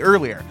century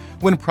earlier,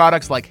 when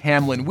products like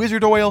Hamlin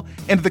Wizard Oil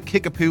and the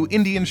Kickapoo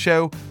Indian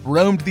Show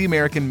roamed the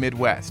American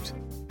Midwest.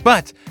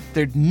 But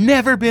there'd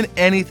never been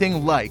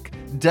anything like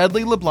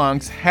Dudley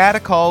LeBlanc's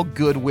Hadacol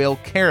Goodwill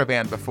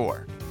Caravan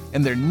before,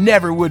 and there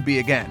never would be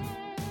again.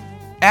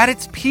 At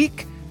its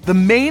peak, the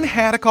main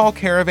Hadacol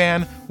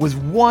Caravan was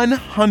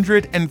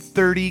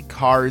 130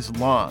 cars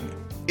long.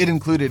 It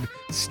included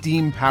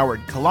steam-powered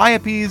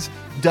calliopes,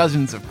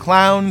 dozens of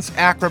clowns,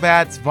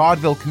 acrobats,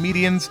 vaudeville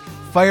comedians,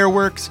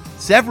 fireworks,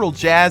 several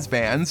jazz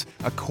bands,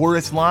 a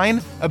chorus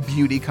line, a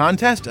beauty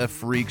contest, a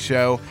freak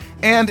show,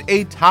 and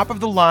a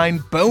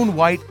top-of-the-line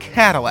bone-white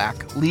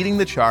Cadillac leading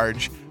the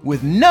charge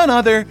with none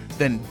other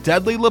than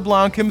Dudley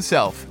LeBlanc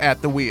himself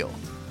at the wheel.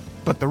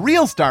 But the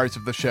real stars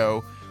of the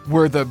show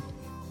were the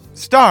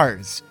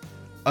stars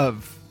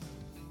of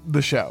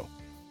the show.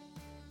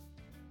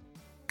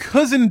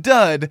 Cousin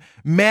Dud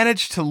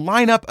managed to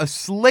line up a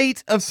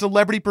slate of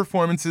celebrity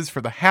performances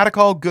for the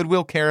Hadacol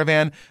Goodwill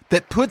Caravan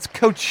that puts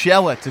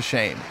Coachella to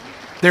shame.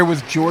 There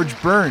was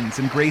George Burns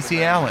and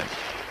Gracie Allen.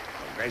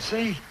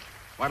 Gracie,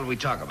 what'll we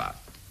talk about?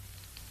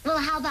 Well,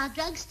 how about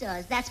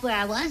drugstores? That's where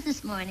I was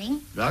this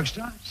morning.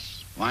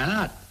 Drugstores? Why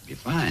not? Be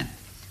fine.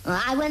 Well,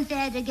 I went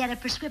there to get a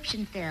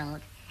prescription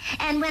filled.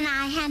 And when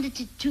I handed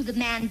it to the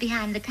man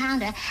behind the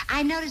counter,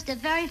 I noticed a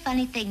very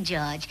funny thing,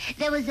 George.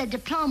 There was a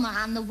diploma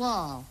on the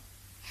wall.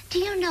 Do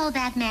you know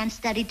that man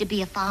studied to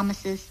be a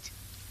pharmacist?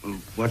 Well,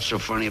 what's so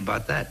funny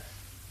about that?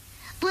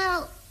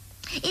 Well,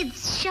 it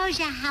shows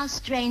you how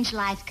strange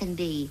life can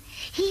be.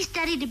 He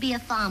studied to be a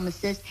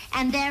pharmacist,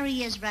 and there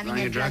he is running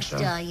a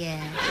drugstore,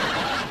 yeah.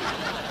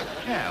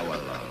 Yeah,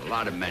 well, a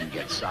lot of men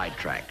get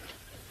sidetracked.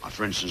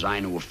 For instance, I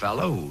knew a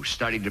fellow who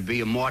studied to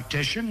be a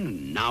mortician,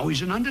 and now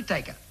he's an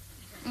undertaker.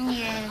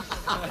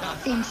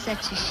 Yes, seems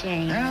such a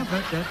shame. Yeah,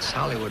 but that's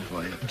Hollywood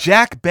for you.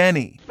 Jack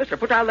Benny. Mister,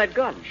 put down that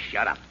gun.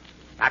 Shut up.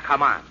 Now,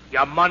 come on.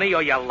 Your money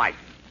or your life?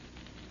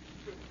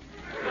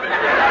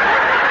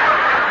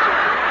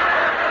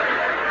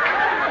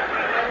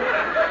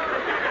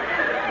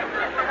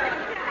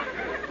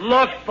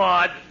 Look,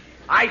 Bud,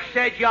 I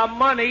said your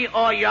money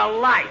or your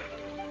life.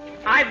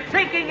 I'm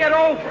thinking it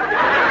over.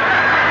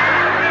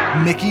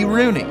 Mickey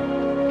Rooney.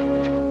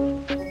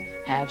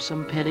 Have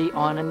some pity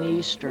on an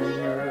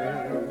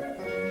Easterner.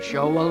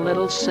 Show a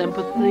little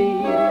sympathy.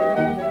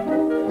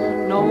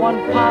 No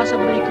one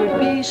possibly could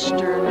be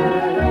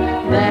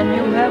sterner than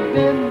you have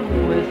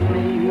been with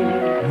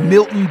me.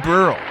 Milton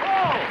Berle.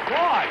 Oh,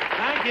 boy,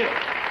 thank you.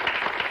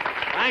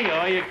 Thank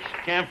you. You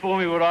can't fool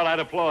me with all that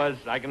applause.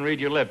 I can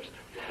read your lips.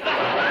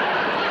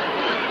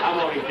 I'm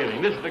only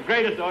kidding. This is the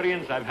greatest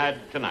audience I've had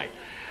tonight.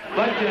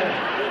 But,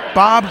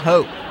 Bob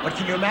Hope. But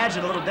can you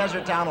imagine a little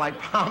desert town like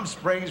Palm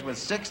Springs with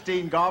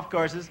 16 golf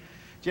courses?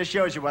 Just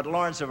shows you what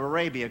Lawrence of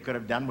Arabia could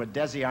have done with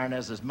Desi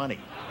Arnaz's money.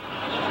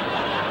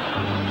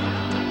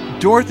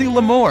 Dorothy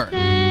Lamour.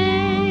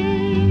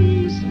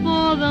 Thanks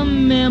for the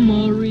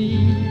memory.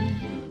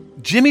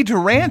 Jimmy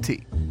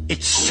Durante.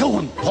 It's so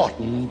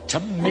important to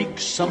make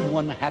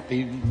someone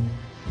happy.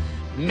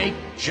 Make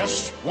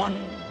just one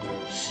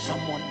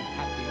someone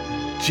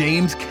happy.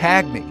 James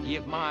Cagney.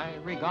 Give my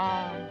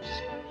regards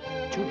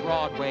to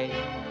Broadway.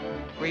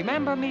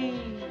 Remember me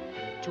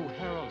to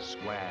Herald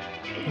Square.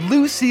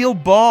 Lucille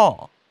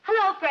Ball.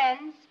 Hello,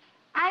 friends.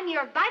 I'm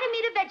your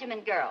Vitamita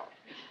Vegemin girl.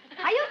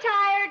 Are you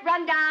tired,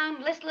 run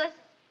down, listless?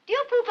 Do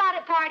you poop out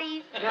at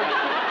parties?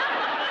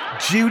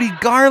 Judy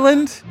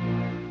Garland.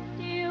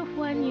 Dear,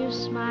 when you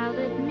smiled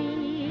at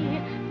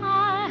me,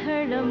 I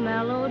heard a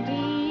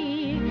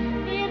melody.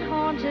 It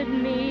haunted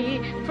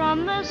me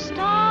from the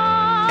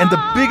start. And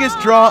the biggest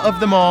draw of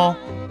them all,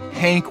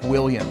 Hank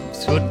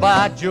Williams.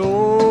 Goodbye,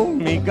 Joe.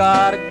 Me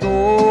gotta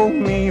go.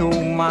 Me,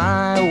 oh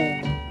my,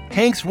 oh.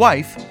 Hank's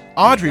wife,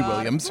 Audrey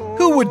Williams,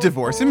 who would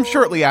divorce him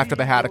shortly after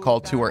the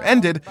Hadacol tour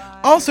ended,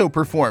 also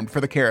performed for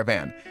the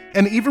Caravan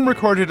and even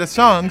recorded a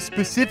song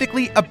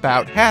specifically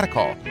about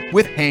Hadacol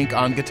with Hank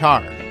on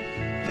guitar.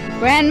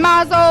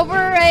 Grandma's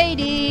over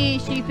 80,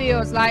 she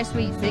feels like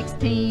sweet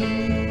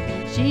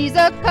 16. She's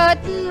a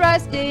cuttin'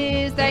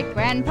 rusties that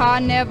Grandpa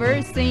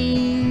never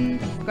seen.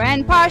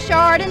 Grandpa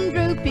short and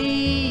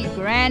droopy,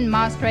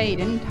 Grandma straight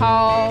and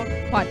tall.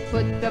 What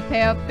put the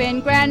pep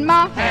in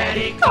Grandma?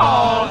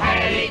 Hadacol,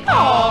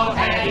 Hadacol,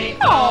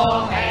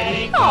 Hadacol,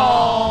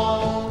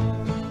 Hadacol.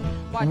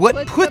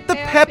 What put the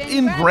pep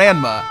in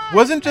Grandma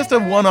wasn't just a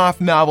one-off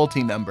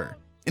novelty number.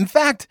 In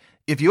fact,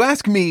 if you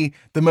ask me,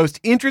 the most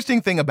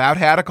interesting thing about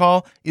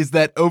Hadacol is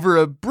that over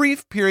a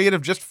brief period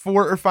of just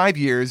 4 or 5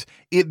 years,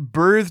 it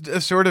birthed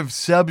a sort of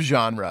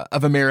subgenre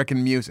of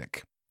American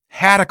music.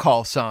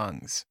 Hadacol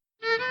songs.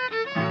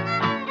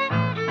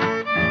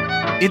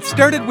 It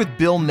started with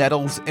Bill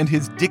Nettles and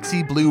his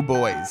Dixie Blue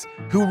Boys,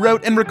 who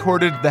wrote and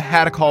recorded the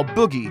Hadacol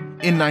Boogie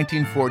in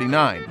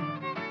 1949.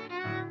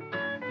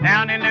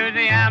 Down in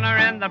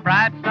Louisiana in the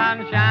bright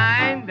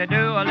sunshine, they do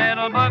a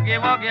little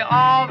boogie-woogie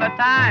all the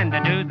time. They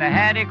do the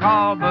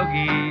Hadacol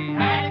Boogie.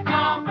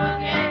 Hadacol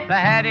Boogie. The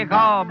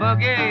Hadacol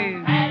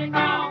Boogie.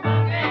 Hadacol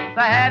Boogie.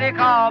 The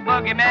Hadacol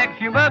Boogie makes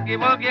you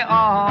boogie-woogie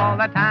all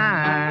the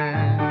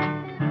time.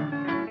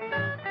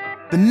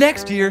 The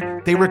next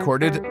year, they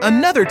recorded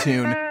another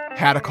tune,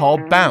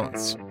 Hadacol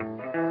Bounce.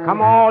 Come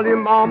all you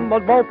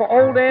mamas, both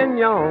old and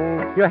young.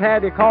 Your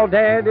Hadacol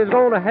daddy's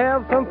gonna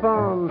have some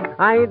fun.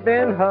 I ain't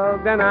been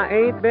hugged and I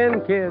ain't been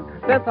kissed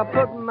since I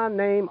put my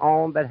name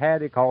on that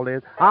Hadacol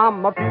list.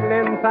 I'm a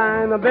feeling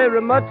fine, I'm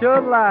very much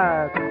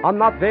alive. I'm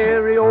not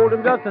very old,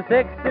 I'm just a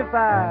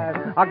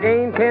 65. I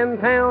gained 10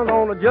 pounds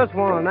on just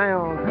 1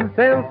 ounce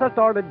since I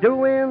started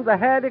doing the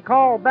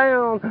Hadacol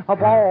bound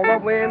of all the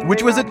wind.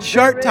 Which was a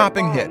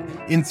chart-topping hit,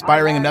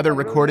 inspiring another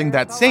recording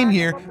that same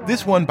year,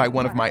 this one by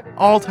one of my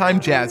all-time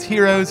jazz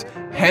heroes,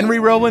 Henry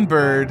Roland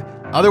Byrd,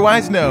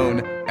 otherwise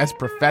known as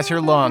Professor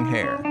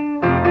Longhair.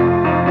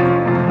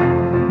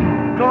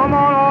 Come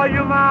on, all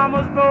you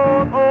mamas,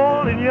 both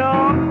old and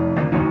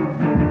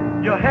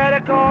young. Your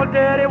Hadacol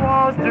daddy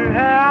wants to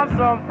have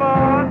some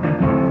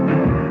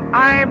fun.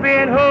 I ain't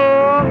been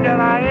hugged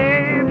and I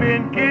ain't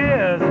been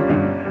kissed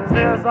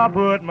since I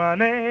put my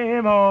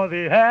name on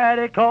the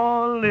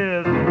Hadacol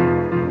list.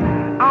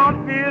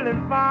 I'm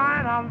feeling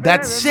fine.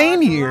 That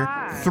same year,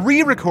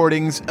 3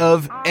 recordings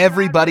of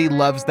Everybody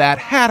Loves That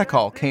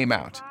Hadacol came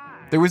out.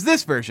 There was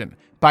this version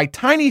by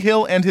Tiny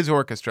Hill and his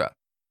orchestra.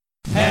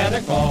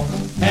 Hadacol,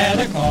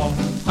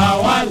 Hadacol, how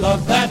I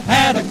love that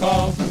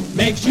Hadacol.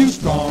 Makes you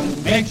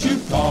strong, makes you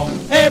tall.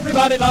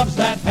 Everybody loves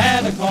that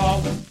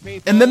Hadacol.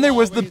 And then there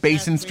was the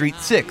Basin Street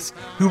Six,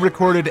 who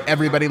recorded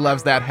Everybody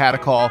Loves That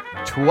Hadacol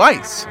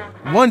twice.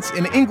 Once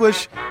in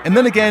English, and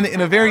then again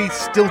in a very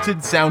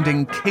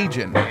stilted-sounding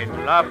Cajun.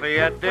 In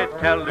Lafayette they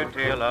tell the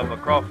tale of a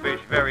crawfish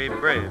very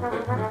brave.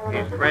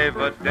 He's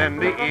braver than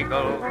the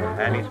eagle,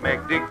 and he's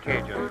make the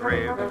Cajuns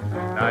rave.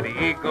 Now the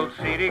eagle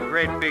see the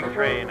great big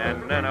train,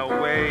 and then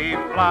away he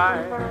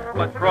fly.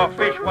 But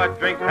crawfish what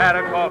drinks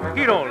Hadacol,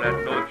 he don't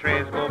let no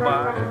trains go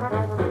by.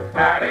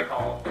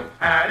 Hadacol,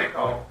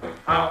 Hadacol,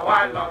 how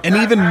I love. An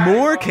even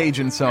more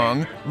Cajun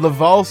song, La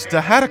Valse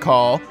de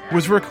Hadacol,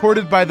 was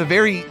recorded by the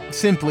very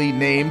simply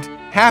named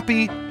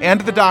Happy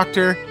and the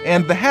Doctor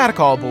and the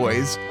Hadacol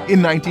Boys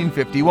in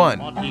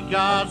 1951.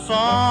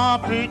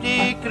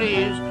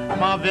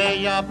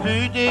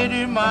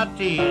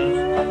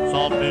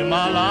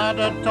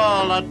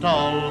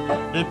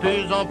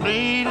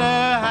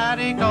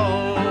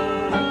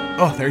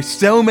 Oh, there's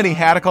so many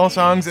Hadacol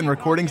songs and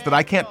recordings that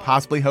I can't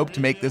possibly hope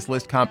to make this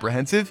list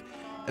comprehensive.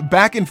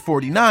 Back in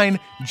 '49,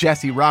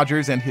 Jesse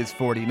Rogers and his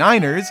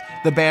 49ers,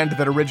 the band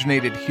that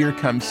originated Here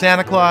Comes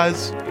Santa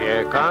Claus.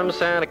 Here comes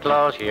Santa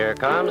Claus,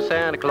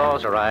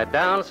 right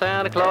down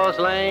Santa Claus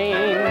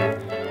Lane.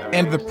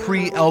 And the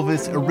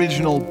pre-Elvis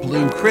original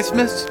Blue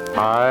Christmas.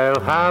 I'll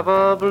have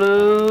a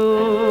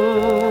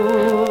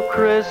blue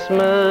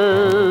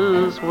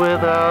Christmas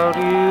without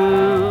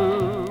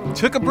you.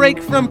 Took a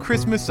break from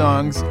Christmas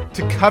songs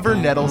to cover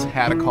Nettles'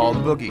 Hadacol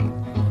Boogie.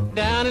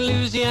 Down in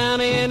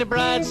Louisiana in the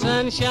bright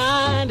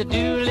sunshine, to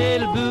do a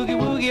little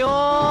boogie-woogie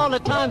all the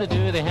time, to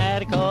do the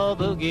Hadacol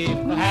Boogie.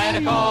 The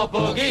Hadacol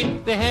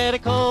Boogie. The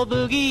Hadacol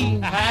Boogie.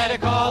 The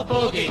Hadacol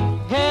Boogie.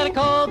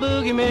 Hadacol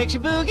Boogie makes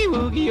you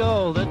boogie-woogie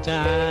all the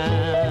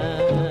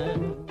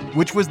time.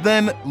 Which was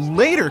then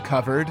later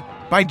covered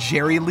by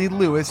Jerry Lee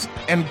Lewis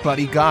and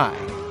Buddy Guy.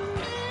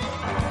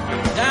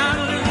 Down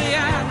in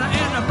Louisiana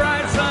in the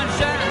bright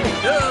sunshine,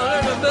 do a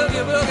little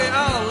boogie-woogie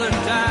all the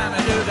time, to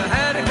do the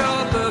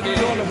Hadacol Boogie.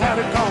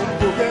 Hadacol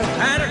Boogie.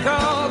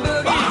 Hadacol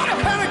Boogie.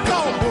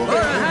 Hadacol Boogie. Or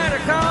a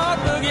Hadacol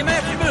Boogie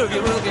makes you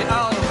boogie-woogie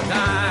all the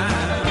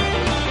time.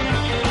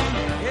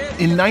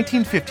 In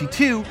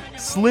 1952,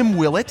 Slim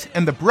Willett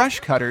and the Brush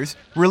Cutters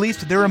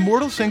released their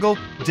immortal single,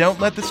 Don't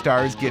Let the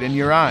Stars Get in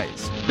Your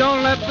Eyes.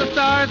 Don't let the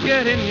stars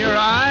get in your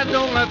eyes,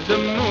 don't let the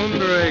moon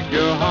break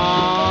your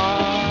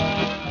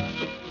heart.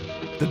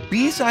 The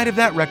B-side of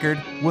that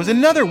record was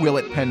another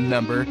Willett-penned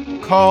number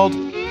called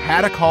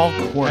Hadacol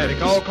Corners.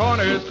 Hadacol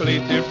Corners,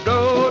 Collegiate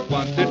Road.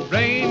 Once it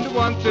rained,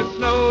 once it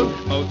snowed.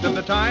 Most of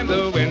the time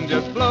the wind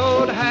just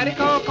blowed.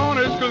 Hadacol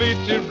Corners,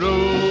 Collegiate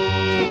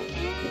Road.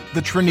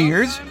 The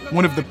Treniers,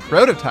 one of the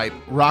prototype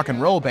rock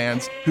and roll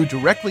bands who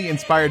directly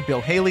inspired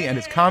Bill Haley and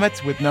his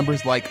Comets with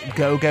numbers like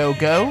Go, Go,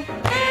 Go.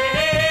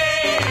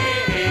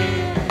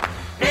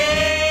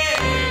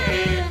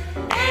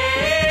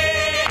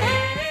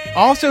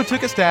 Also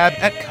took a stab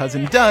at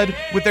Cousin Dud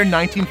with their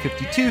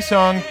 1952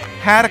 song,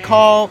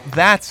 Hadacol,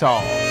 That's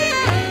All.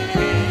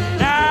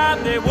 Now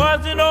there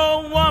was an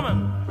old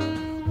woman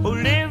who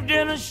lived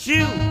in a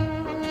shoe,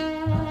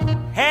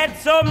 had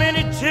so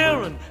many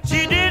children,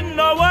 she didn't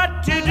know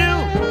what to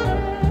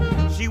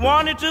do. She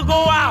wanted to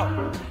go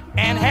out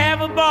and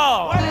have a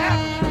ball,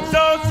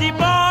 so she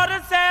bought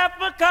herself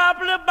a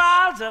couple of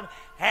bottles of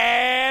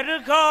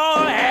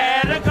Hadacol,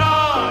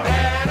 Hadacol,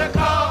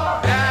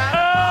 Hadacol, Hadacol.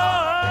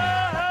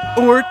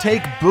 Or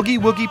take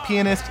boogie-woogie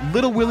pianist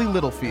Little Willie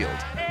Littlefield,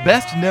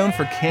 best known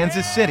for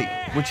Kansas City,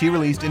 which he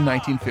released in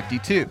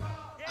 1952.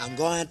 I'm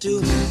going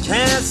to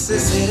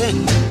Kansas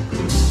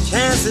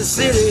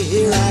City,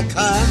 here I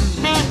come.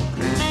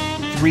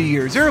 3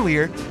 years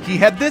earlier, he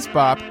had this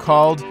bop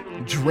called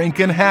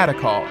Drinkin'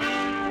 Hadacol.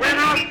 When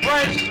I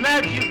first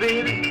met you,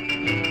 baby,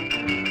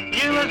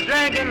 you was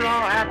drinking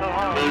raw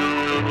alcohol.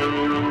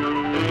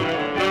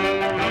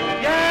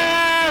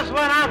 Yes,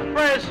 when I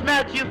first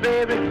met you,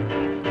 baby,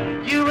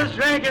 you was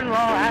drinking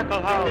raw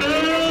alcohol.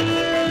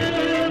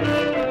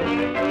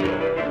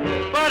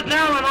 But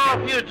now and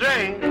off you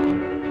drink,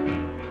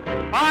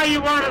 all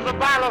you want is a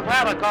bottle of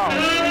Hadacol.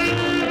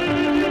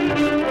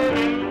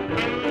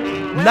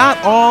 Not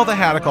all the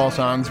Hadacol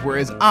songs were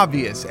as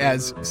obvious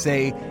as,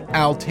 say,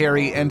 Al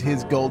Terry and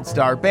his Gold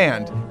Star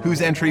Band,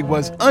 whose entry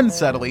was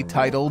unsubtly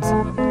titled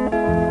Hadacol.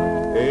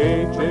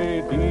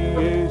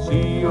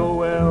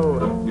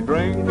 You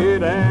drink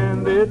it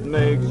and it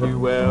makes you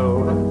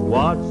well.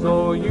 Watch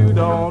so you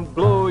don't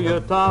blow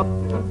your top.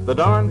 The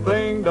darn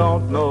thing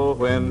don't know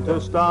when to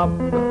stop.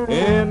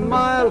 In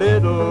my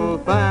little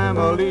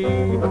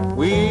family,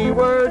 we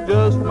were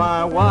just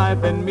my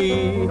wife and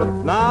me.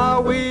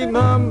 Now we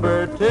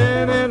number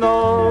 10 in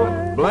all.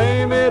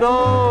 Blame it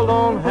all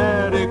on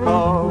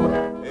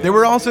Hadacol. There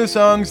were also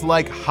songs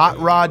like Hot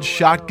Rod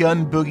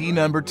Shotgun Boogie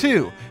No.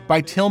 2 by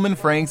Tillman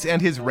Franks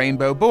and his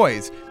Rainbow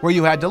Boys, where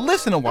you had to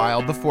listen a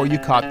while before you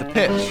caught the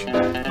pitch.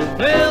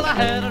 Well, I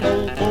had an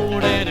old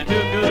Ford and it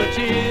took a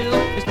chill.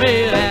 It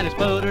spit and it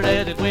sputtered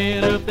as it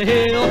went up the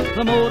hill.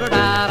 The motor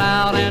died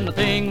out and the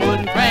thing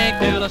wouldn't crank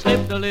till I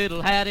slipped a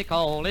little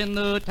Hadacol in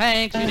the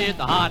tank. She did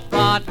the Hot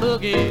Rod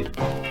Boogie,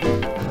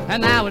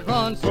 and now it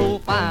runs so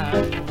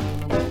fine.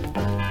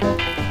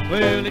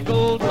 Well, it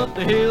goes up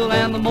the hill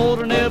and the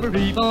motor never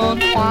even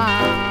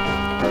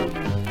whines.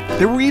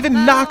 There were even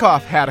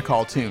knockoff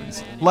Hadacol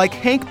tunes, like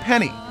Hank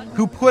Penny,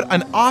 who put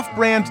an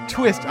off-brand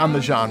twist on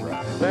the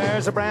genre.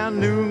 There's a brand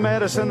new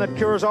medicine that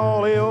cures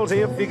all ills.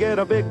 If you get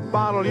a big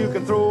bottle, you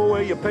can throw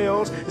away your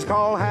pills. It's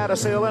called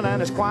Hadacillin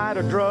and it's quite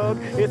a drug.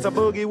 It's a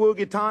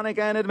boogie-woogie tonic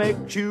and it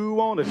makes you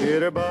want to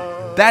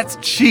jitterbug. That's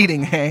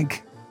cheating,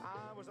 Hank.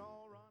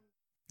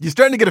 You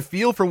starting to get a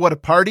feel for what a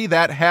party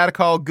that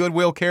Hadacol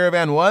Goodwill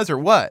Caravan was, or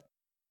what?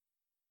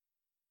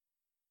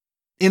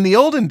 In the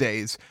olden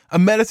days, a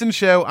medicine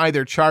show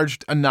either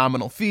charged a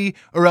nominal fee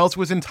or else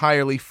was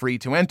entirely free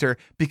to enter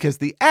because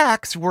the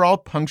acts were all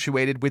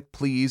punctuated with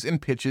pleas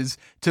and pitches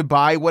to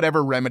buy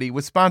whatever remedy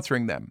was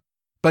sponsoring them.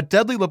 But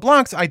Dudley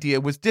LeBlanc's idea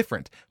was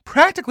different,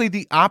 practically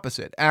the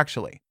opposite,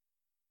 actually.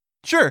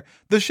 Sure,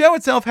 the show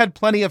itself had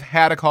plenty of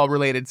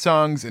Hadacol-related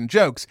songs and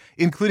jokes,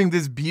 including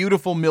this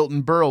beautiful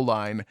Milton Berle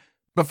line,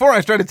 "Before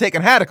I started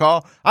taking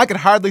Hadacol, I could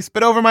hardly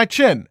spit over my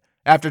chin.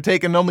 After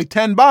taking only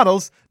 10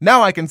 bottles,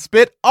 now I can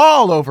spit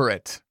all over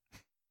it."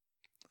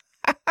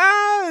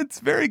 It's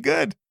very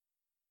good.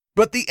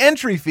 But the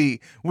entry fee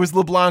was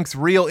LeBlanc's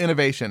real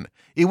innovation.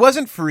 It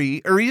wasn't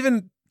free or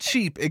even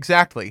cheap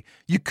exactly.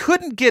 You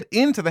couldn't get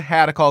into the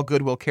Hadacol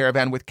Goodwill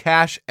Caravan with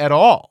cash at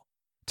all.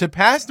 To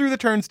pass through the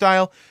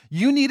turnstile,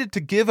 you needed to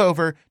give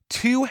over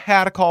 2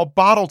 Hadacol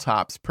bottle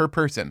tops per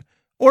person,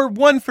 or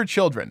 1 for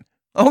children.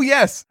 Oh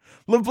yes,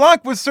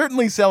 LeBlanc was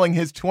certainly selling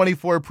his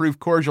 24-proof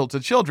cordial to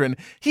children.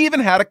 He even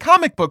had a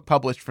comic book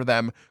published for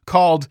them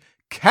called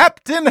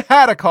Captain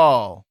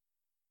Hadacol.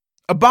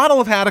 A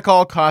bottle of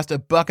Hadacol cost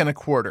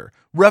 $1.25,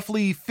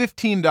 roughly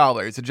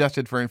 $15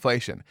 adjusted for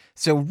inflation.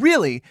 So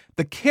really,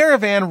 the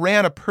caravan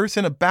ran a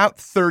person about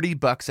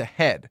 $30 a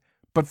head.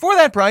 But for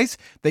that price,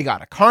 they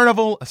got a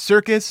carnival, a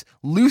circus,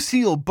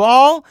 Lucille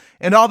Ball,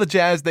 and all the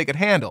jazz they could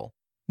handle.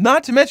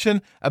 Not to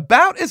mention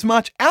about as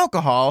much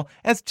alcohol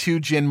as 2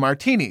 gin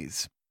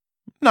martinis.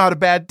 Not a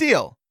bad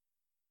deal.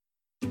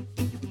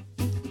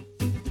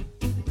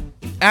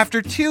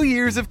 After 2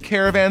 years of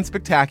caravan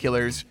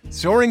spectaculars,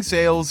 soaring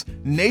sales,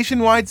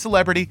 nationwide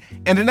celebrity,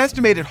 and an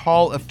estimated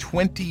haul of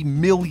 $20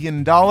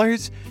 million,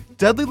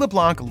 Dudley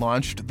LeBlanc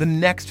launched the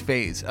next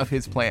phase of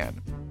his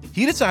plan.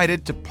 He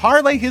decided to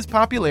parlay his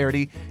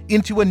popularity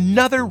into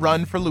another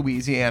run for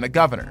Louisiana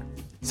governor.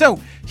 So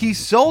he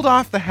sold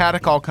off the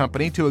Hadacol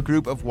Company to a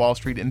group of Wall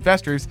Street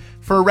investors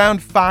for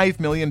around $5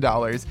 million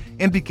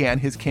and began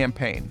his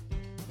campaign.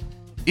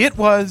 It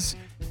was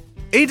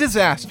a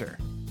disaster.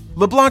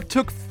 LeBlanc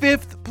took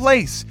 5th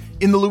place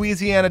in the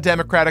Louisiana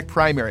Democratic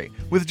primary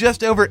with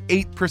just over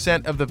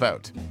 8% of the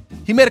vote.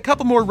 He made a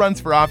couple more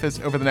runs for office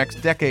over the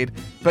next decade,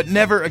 but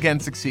never again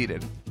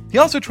succeeded. He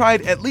also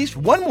tried at least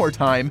one more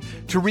time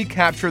to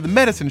recapture the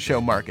medicine show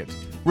market,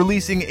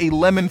 releasing a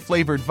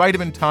lemon-flavored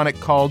vitamin tonic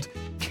called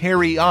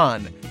Carry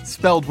On,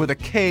 spelled with a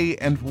K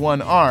and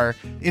 1 R,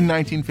 in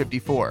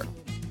 1954.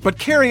 But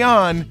Carry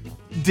On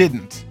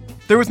didn't.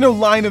 There was no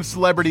line of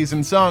celebrities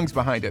and songs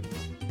behind it.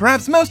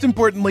 Perhaps most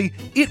importantly,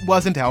 it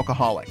wasn't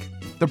alcoholic.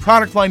 The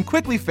product line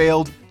quickly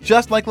failed,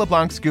 just like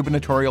LeBlanc's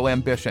gubernatorial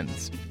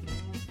ambitions.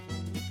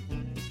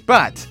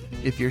 But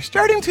if you're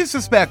starting to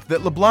suspect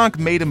that LeBlanc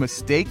made a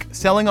mistake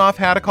selling off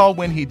Hadacol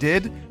when he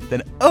did,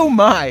 then oh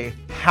my,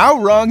 how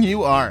wrong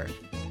you are.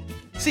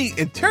 See,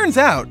 it turns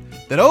out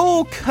that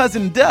old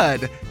Cousin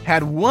Dud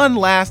had one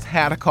last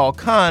Hadacol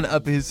con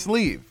up his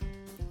sleeve.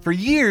 For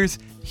years,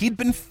 he'd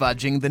been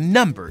fudging the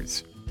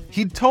numbers.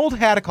 He'd told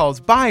Hadacol's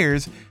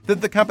buyers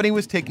that the company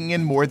was taking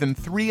in more than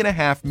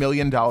 $3.5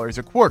 million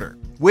a quarter,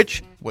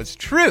 which was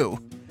true.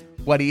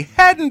 What he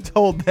hadn't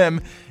told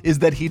them is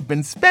that he'd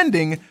been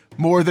spending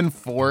more than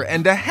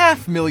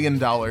 $4.5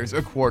 million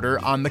a quarter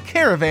on the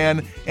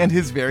caravan and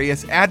his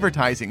various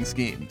advertising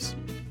schemes.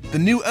 The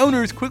new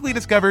owners quickly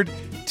discovered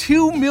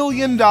 $2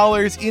 million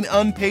in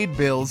unpaid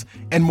bills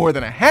and more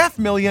than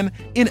 $500,000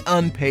 in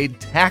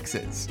unpaid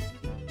taxes.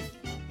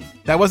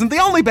 That wasn't the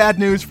only bad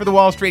news for the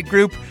Wall Street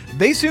Group.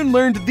 They soon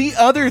learned the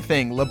other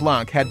thing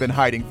LeBlanc had been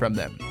hiding from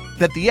them,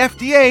 that the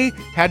FDA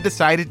had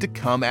decided to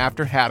come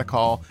after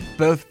Hadacol,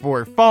 both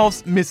for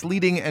false,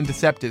 misleading, and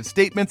deceptive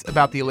statements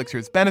about the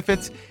elixir's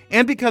benefits,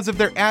 and because of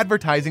their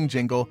advertising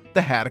jingle,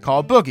 the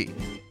Hadacol Boogie.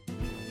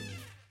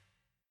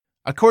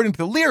 According to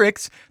the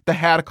lyrics, the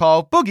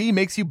Hadacol Boogie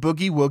makes you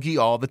boogie-woogie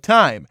all the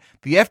time.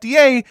 The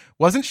FDA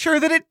wasn't sure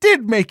that it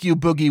did make you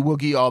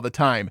boogie-woogie all the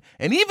time,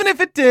 and even if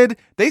it did,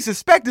 they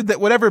suspected that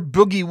whatever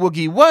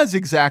boogie-woogie was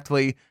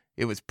exactly,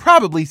 it was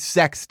probably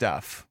sex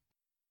stuff.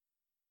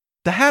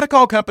 The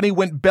Hadacol Company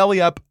went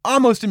belly up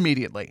almost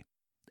immediately.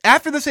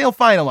 After the sale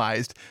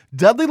finalized,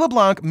 Dudley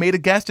LeBlanc made a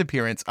guest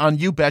appearance on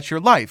You Bet Your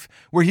Life,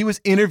 where he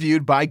was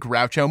interviewed by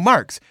Groucho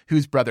Marx,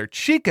 whose brother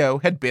Chico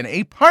had been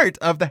a part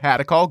of the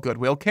Hadacol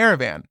Goodwill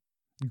Caravan.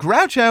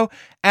 Groucho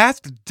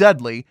asked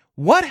Dudley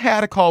what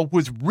Hadacol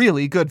was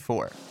really good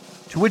for,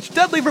 to which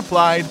Dudley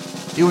replied,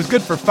 "It was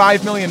good for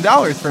 $5 million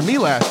for me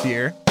last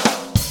year."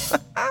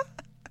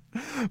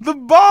 The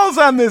balls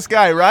on this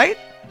guy, right?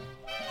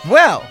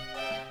 Well,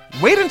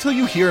 wait until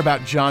you hear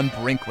about John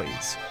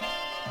Brinkley's.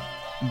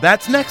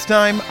 That's next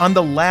time on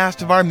the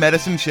last of our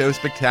medicine show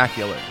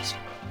spectaculars.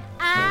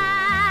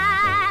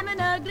 I'm an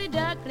ugly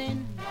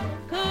duckling,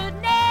 could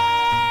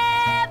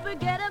never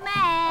get a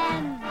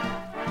man.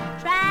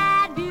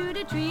 Tried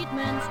beauty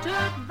treatments,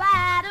 took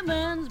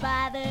vitamins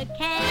by the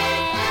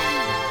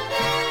can.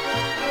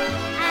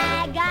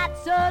 I got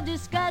so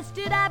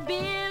disgusted I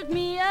built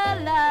me a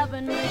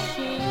loving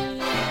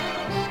machine.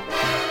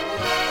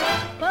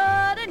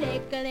 Put a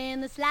nickel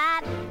in the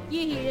slot,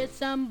 you hear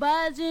some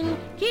buzzing,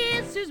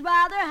 kisses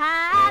rather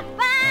hot,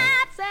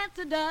 5 cents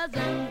a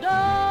dozen.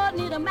 Don't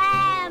need a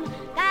man,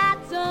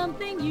 got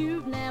something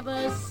you've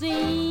never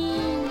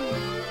seen.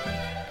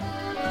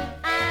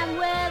 I'm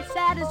well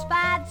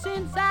satisfied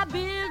since I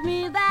built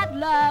me that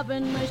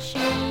loving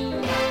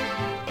machine.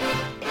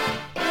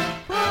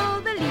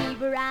 Pull the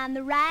lever on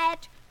the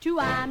right, 2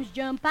 arms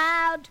jump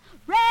out,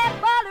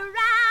 wrap all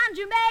around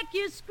you, make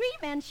you scream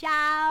and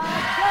shout.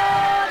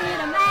 Don't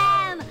need a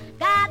man,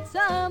 got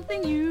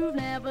something you've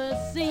never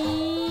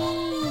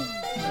seen.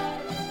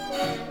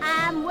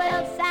 I'm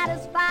well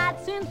satisfied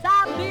since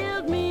I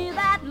built me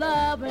that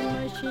loving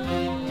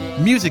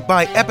machine. Music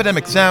by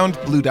Epidemic Sound,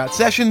 Blue Dot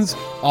Sessions,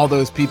 all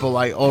those people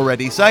I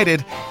already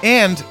cited,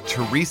 and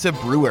Teresa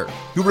Brewer,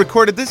 who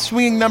recorded this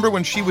swinging number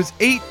when she was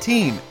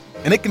 18.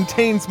 And it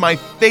contains my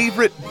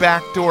favorite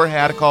backdoor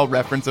Hadacol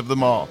reference of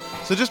them all,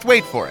 so just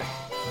wait for it.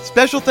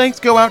 Special thanks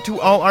go out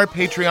to all our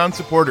Patreon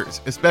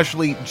supporters,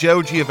 especially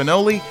Joe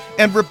Giovanoli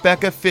and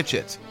Rebecca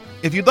Fitchett.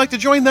 If you'd like to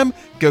join them,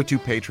 go to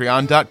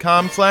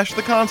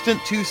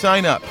patreon.com/theconstant to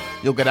sign up.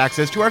 You'll get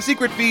access to our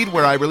secret feed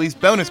where I release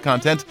bonus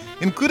content,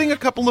 including a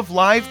couple of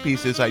live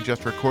pieces I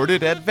just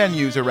recorded at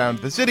venues around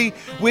the city,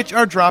 which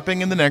are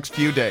dropping in the next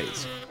few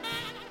days.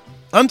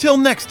 Until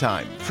next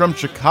time, from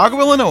Chicago,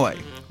 Illinois,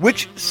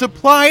 which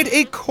supplied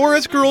a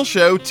chorus girl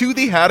show to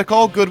the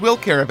Hadacol Goodwill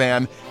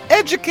Caravan,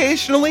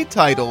 educationally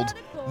titled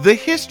The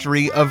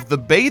History of the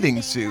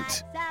Bathing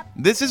Suit.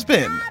 This has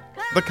been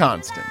The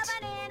Constant.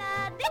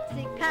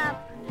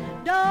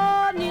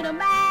 Don't need a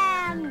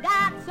man,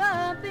 got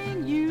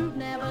something you've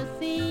never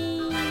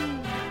seen.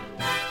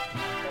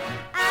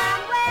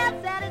 I'm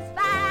well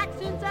satisfied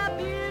since I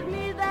built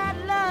me that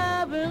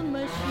loving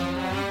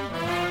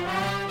machine.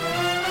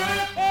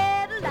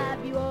 It'll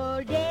love you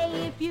all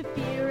day if you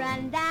feel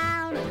run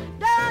down.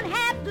 Don't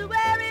have to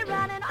worry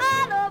running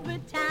all over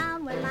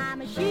town when my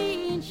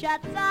machine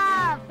shuts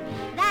off.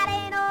 That